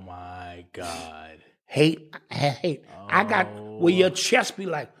 Oh, my God. Hate. Oh. I got where your chest be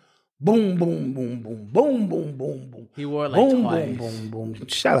like, boom, boom, boom, boom, boom, boom, boom, boom. He wore it like boom, twice. Boom, boom, boom.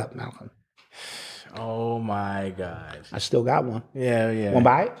 Shut up, Malcolm. Oh, my God. I still got one. Yeah. Want to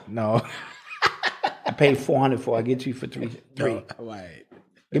buy it? No. I paid $400 for it. I'll get you for three. No, right.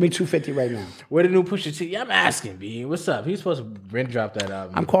 Give me $250 right now. Where the new Pusha T? I'm asking, B. What's up? He's supposed to drop that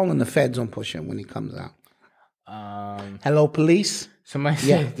album. I'm calling the feds on Pusha when he comes out. Hello, police. Somebody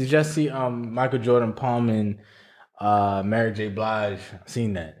said, did y'all see Michael Jordan palming Mary J. Blige? I've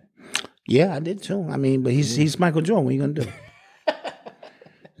seen that. Yeah, I did too. I mean, but he's Michael Jordan. What are you gonna do?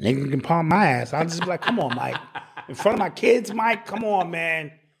 Nigga can palm my ass. I'll just be like, come on, Mike. In front of my kids, Mike. Come on,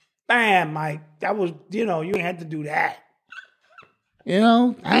 man. Bam, Mike. That was, you ain't had to do that.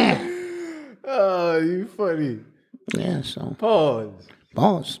 Damn. Oh, you funny. Yeah, so.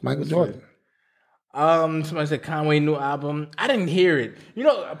 Pause. Michael Jordan. Somebody said Conway new album. I didn't hear it.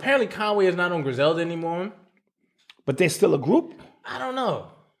 Apparently Conway is not on Griselda anymore. But they're still a group? I don't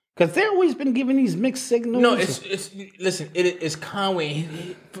know. Because they've always been giving these mixed signals. No, it's Conway.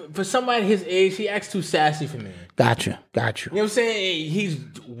 For somebody his age, he acts too sassy for me. Got you. You know what I'm saying? He's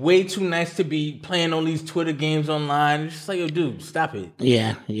way too nice to be playing all these Twitter games online. It's just like, yo, dude, stop it.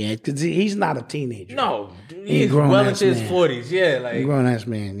 Yeah, because he's not a teenager. No, he's well into his 40s. Yeah, like grown-ass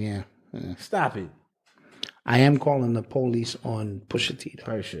man, yeah. Stop it. I am calling the police on Pusha T.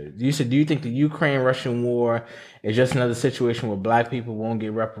 Probably should. You said, do you think the Ukraine-Russian war is just another situation where black people won't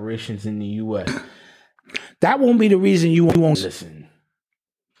get reparations in the U.S.? That won't be the reason you won't.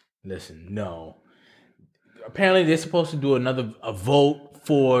 Listen, no. Apparently, they're supposed to do a vote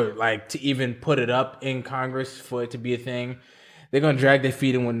for, like, to even put it up in Congress for it to be a thing. They're going to drag their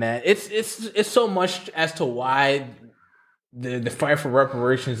feet in with that. It's so much as to why the fight for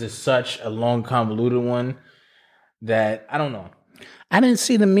reparations is such a long, convoluted one that I don't know. I didn't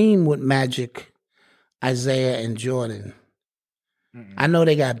see the meme with Magic, Isaiah, and Jordan. I know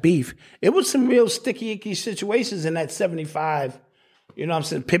they got beef. It was some real sticky, icky situations in that 75. You know what I'm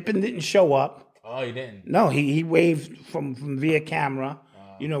saying? Pippen didn't show up. Oh, he didn't? No, he waved from via camera.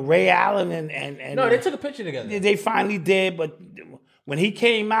 Ray Allen and no, they took a picture together. They finally did, but when he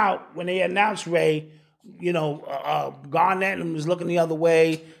came out, when they announced Ray, Garnett and was looking the other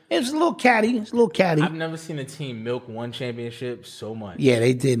way. It was a little catty. I've never seen a team milk one championship so much. Yeah,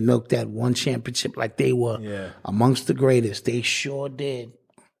 they did milk that one championship like they were amongst the greatest. They sure did.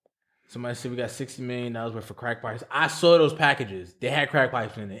 Somebody said we got $60 million worth of crack pipes. I saw those packages. They had crack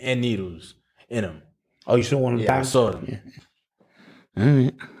pipes in it and needles in them. Oh, you saw one of them? Yeah, I saw them. Yeah.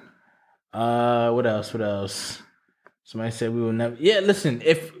 All right. What else? Somebody said we will never. Yeah, listen.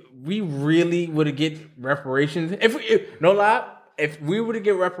 If we really were to get reparations, if we were to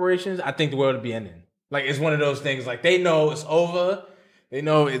get reparations, I think the world would be ending. Like, it's one of those things. Like, they know it's over. They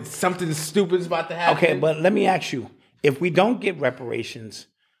know it's something stupid's about to happen. Okay, but let me ask you: if we don't get reparations,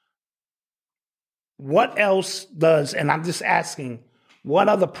 what else does? And I'm just asking, what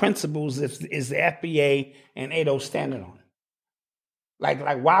other principles is the FBA and ADO standing on? Like,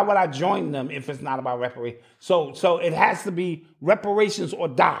 why would I join them if it's not about reparations? So it has to be reparations or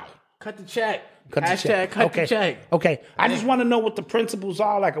die. Cut the check. Cut the check. Okay. I just want to know what the principles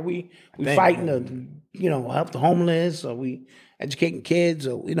are. Like, are we fighting to, help the homeless? Are we educating kids?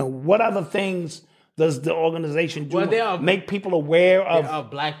 Or, what other things does the organization do? Well, make people aware of? There are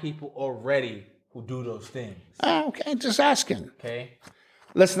black people already who do those things. Okay, just asking. Okay.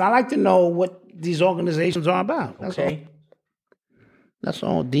 Listen, I like to know what these organizations are about. That's okay. all. That's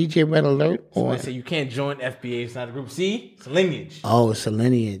all. DJ Red Alert. Somebody say you can't join FBA. It's not a group. See? It's a lineage. Oh, it's a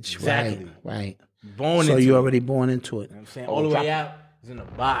lineage. Exactly. Right. Born so into you're it. already born into it. You know what I'm saying? All the way out is in a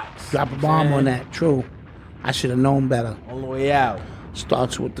box. Drop a bomb on that. True. I should have known better. All the way out.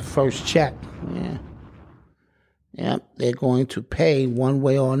 Starts with the first check. Yeah. Yep. They're going to pay one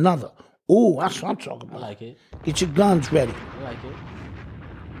way or another. Ooh, that's what I'm talking about. I like it. Get your guns ready. I like it.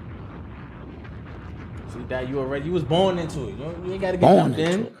 See that you was born into it. You ain't gotta get jumped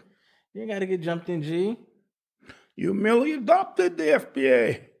in. You ain't gotta get jumped in, G. You merely adopted the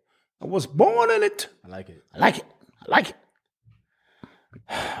FBA. I was born in it. I like it. I like it.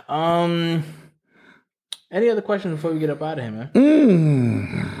 Any other questions before we get up out of here,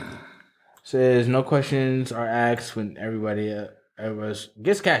 man? Says no questions are asked when everybody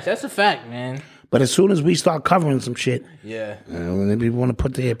gets cash. That's a fact, man. But as soon as we start covering some shit, yeah, when people want to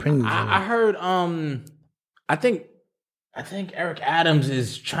put their opinions on it. I heard I think Eric Adams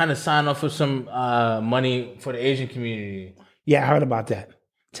is trying to sign off for some money for the Asian community. Yeah, I heard about that.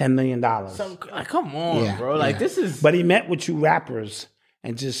 $10 million. Come on, bro. Like, this is... But he met with you rappers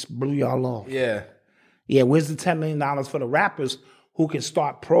and just blew y'all off. Yeah. Yeah, where's the $10 million for the rappers who can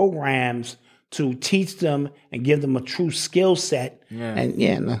start programs to teach them and give them a true skill set? Yeah. And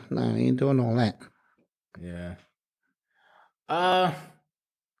no, he ain't doing all that. Yeah.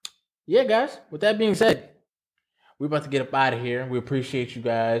 Yeah, guys. With that being said, we're about to get up out of here. We appreciate you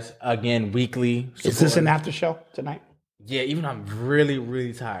guys again weekly. Is this an after show tonight? Yeah, even though I'm really,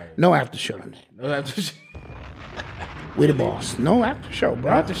 really tired. No after show tonight. No after show. We the boss. No after show,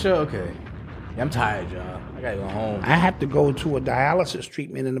 bro. After show, okay. Yeah, I'm tired, y'all. I gotta go home. I have to go to a dialysis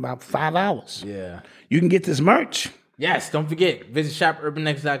treatment in about 5 hours. Yeah. You can get this merch. Yes, don't forget. Visit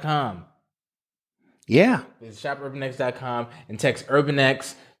shopurbanx.com. Yeah. Visit shopurbanx.com and text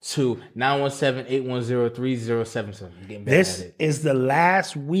UrbanX to 917-810-3077. This is the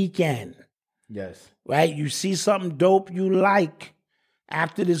last weekend. Yes. Right? You see something dope you like.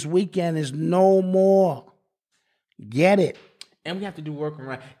 After this weekend is no more. Get it. And we have to do work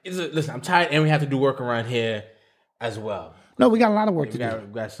around. Listen, I'm tired, and we have to do work around here as well. No, we got a lot of work to do.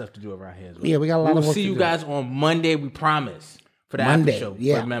 We got stuff to do around here as well. Yeah, we got a lot of work to do. We'll see you guys on Monday, we promise. For the after show.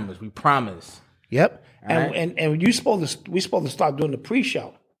 Yeah. For the members, we promise. Yep. And we're supposed to start doing the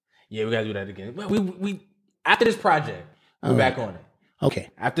pre-show. Yeah, we got to do that again. We after this project, we're back on it. Okay.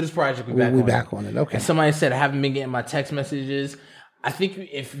 After this project, we're back on it. Okay. And somebody said I haven't been getting my text messages. I think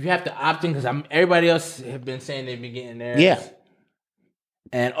if you have to opt in, because everybody else have been saying they've been getting theirs. Yeah.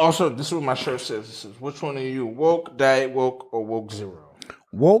 And also, this is what my shirt says. It says, which one are you? Woke, diet woke, or woke zero?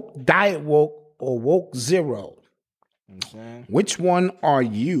 Woke, diet woke, or woke zero? Which one are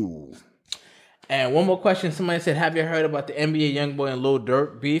you? And one more question. Somebody said, have you heard about the NBA YoungBoy and Lil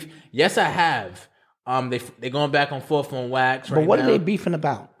Durk beef? Yes, I have. They're going back and forth on wax right now. But what are they beefing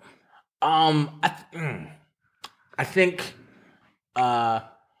about? I think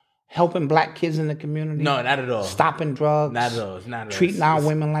helping black kids in the community. No, not at all. Stopping drugs. Not at all. It's not at all. Treating our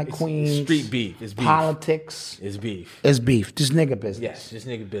women like queens. It's street beef. It's beef. Politics. It's beef. It's beef. Just nigga business. Yes, just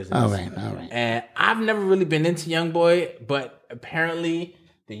nigga business. All right. And I've never really been into YoungBoy, but apparently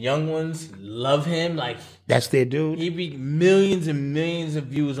the young ones love him. Like, that's their dude. He be millions and millions of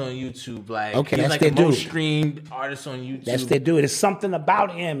views on YouTube. Like, okay, he's that's like their the dude. most streamed artist on YouTube. That's their dude. It's something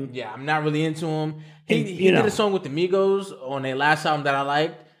about him. Yeah, I'm not really into him. He did a song with the Migos on their last album that I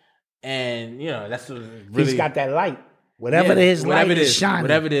liked. And, you know, that's what really... He's got that light. Whatever his light is shining.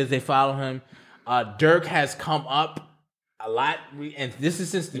 Whatever it is, they follow him. Dirk has come up a lot. And this is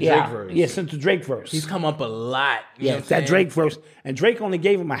since the Drake verse. Yeah, since the Drake verse. He's come up a lot. Yeah, it's that Drake verse. And Drake only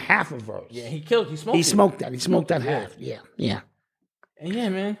gave him a half a verse. Yeah, he smoked it. He smoked that half. Yeah. And yeah,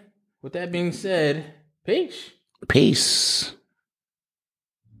 man. With that being said, peace. Peace.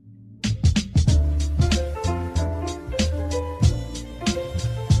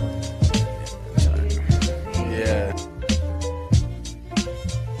 Yeah.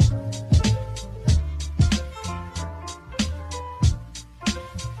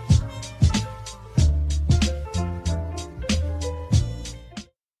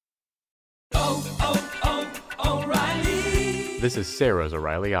 This is Sarah's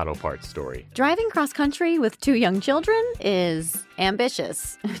O'Reilly Auto Parts story. Driving cross country with 2 young children is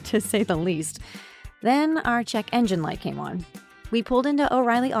ambitious, to say the least. Then our check engine light came on. We pulled into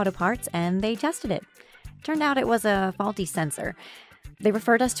O'Reilly Auto Parts and they tested it. Turned out it was a faulty sensor. They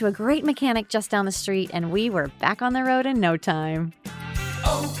referred us to a great mechanic just down the street and we were back on the road in no time.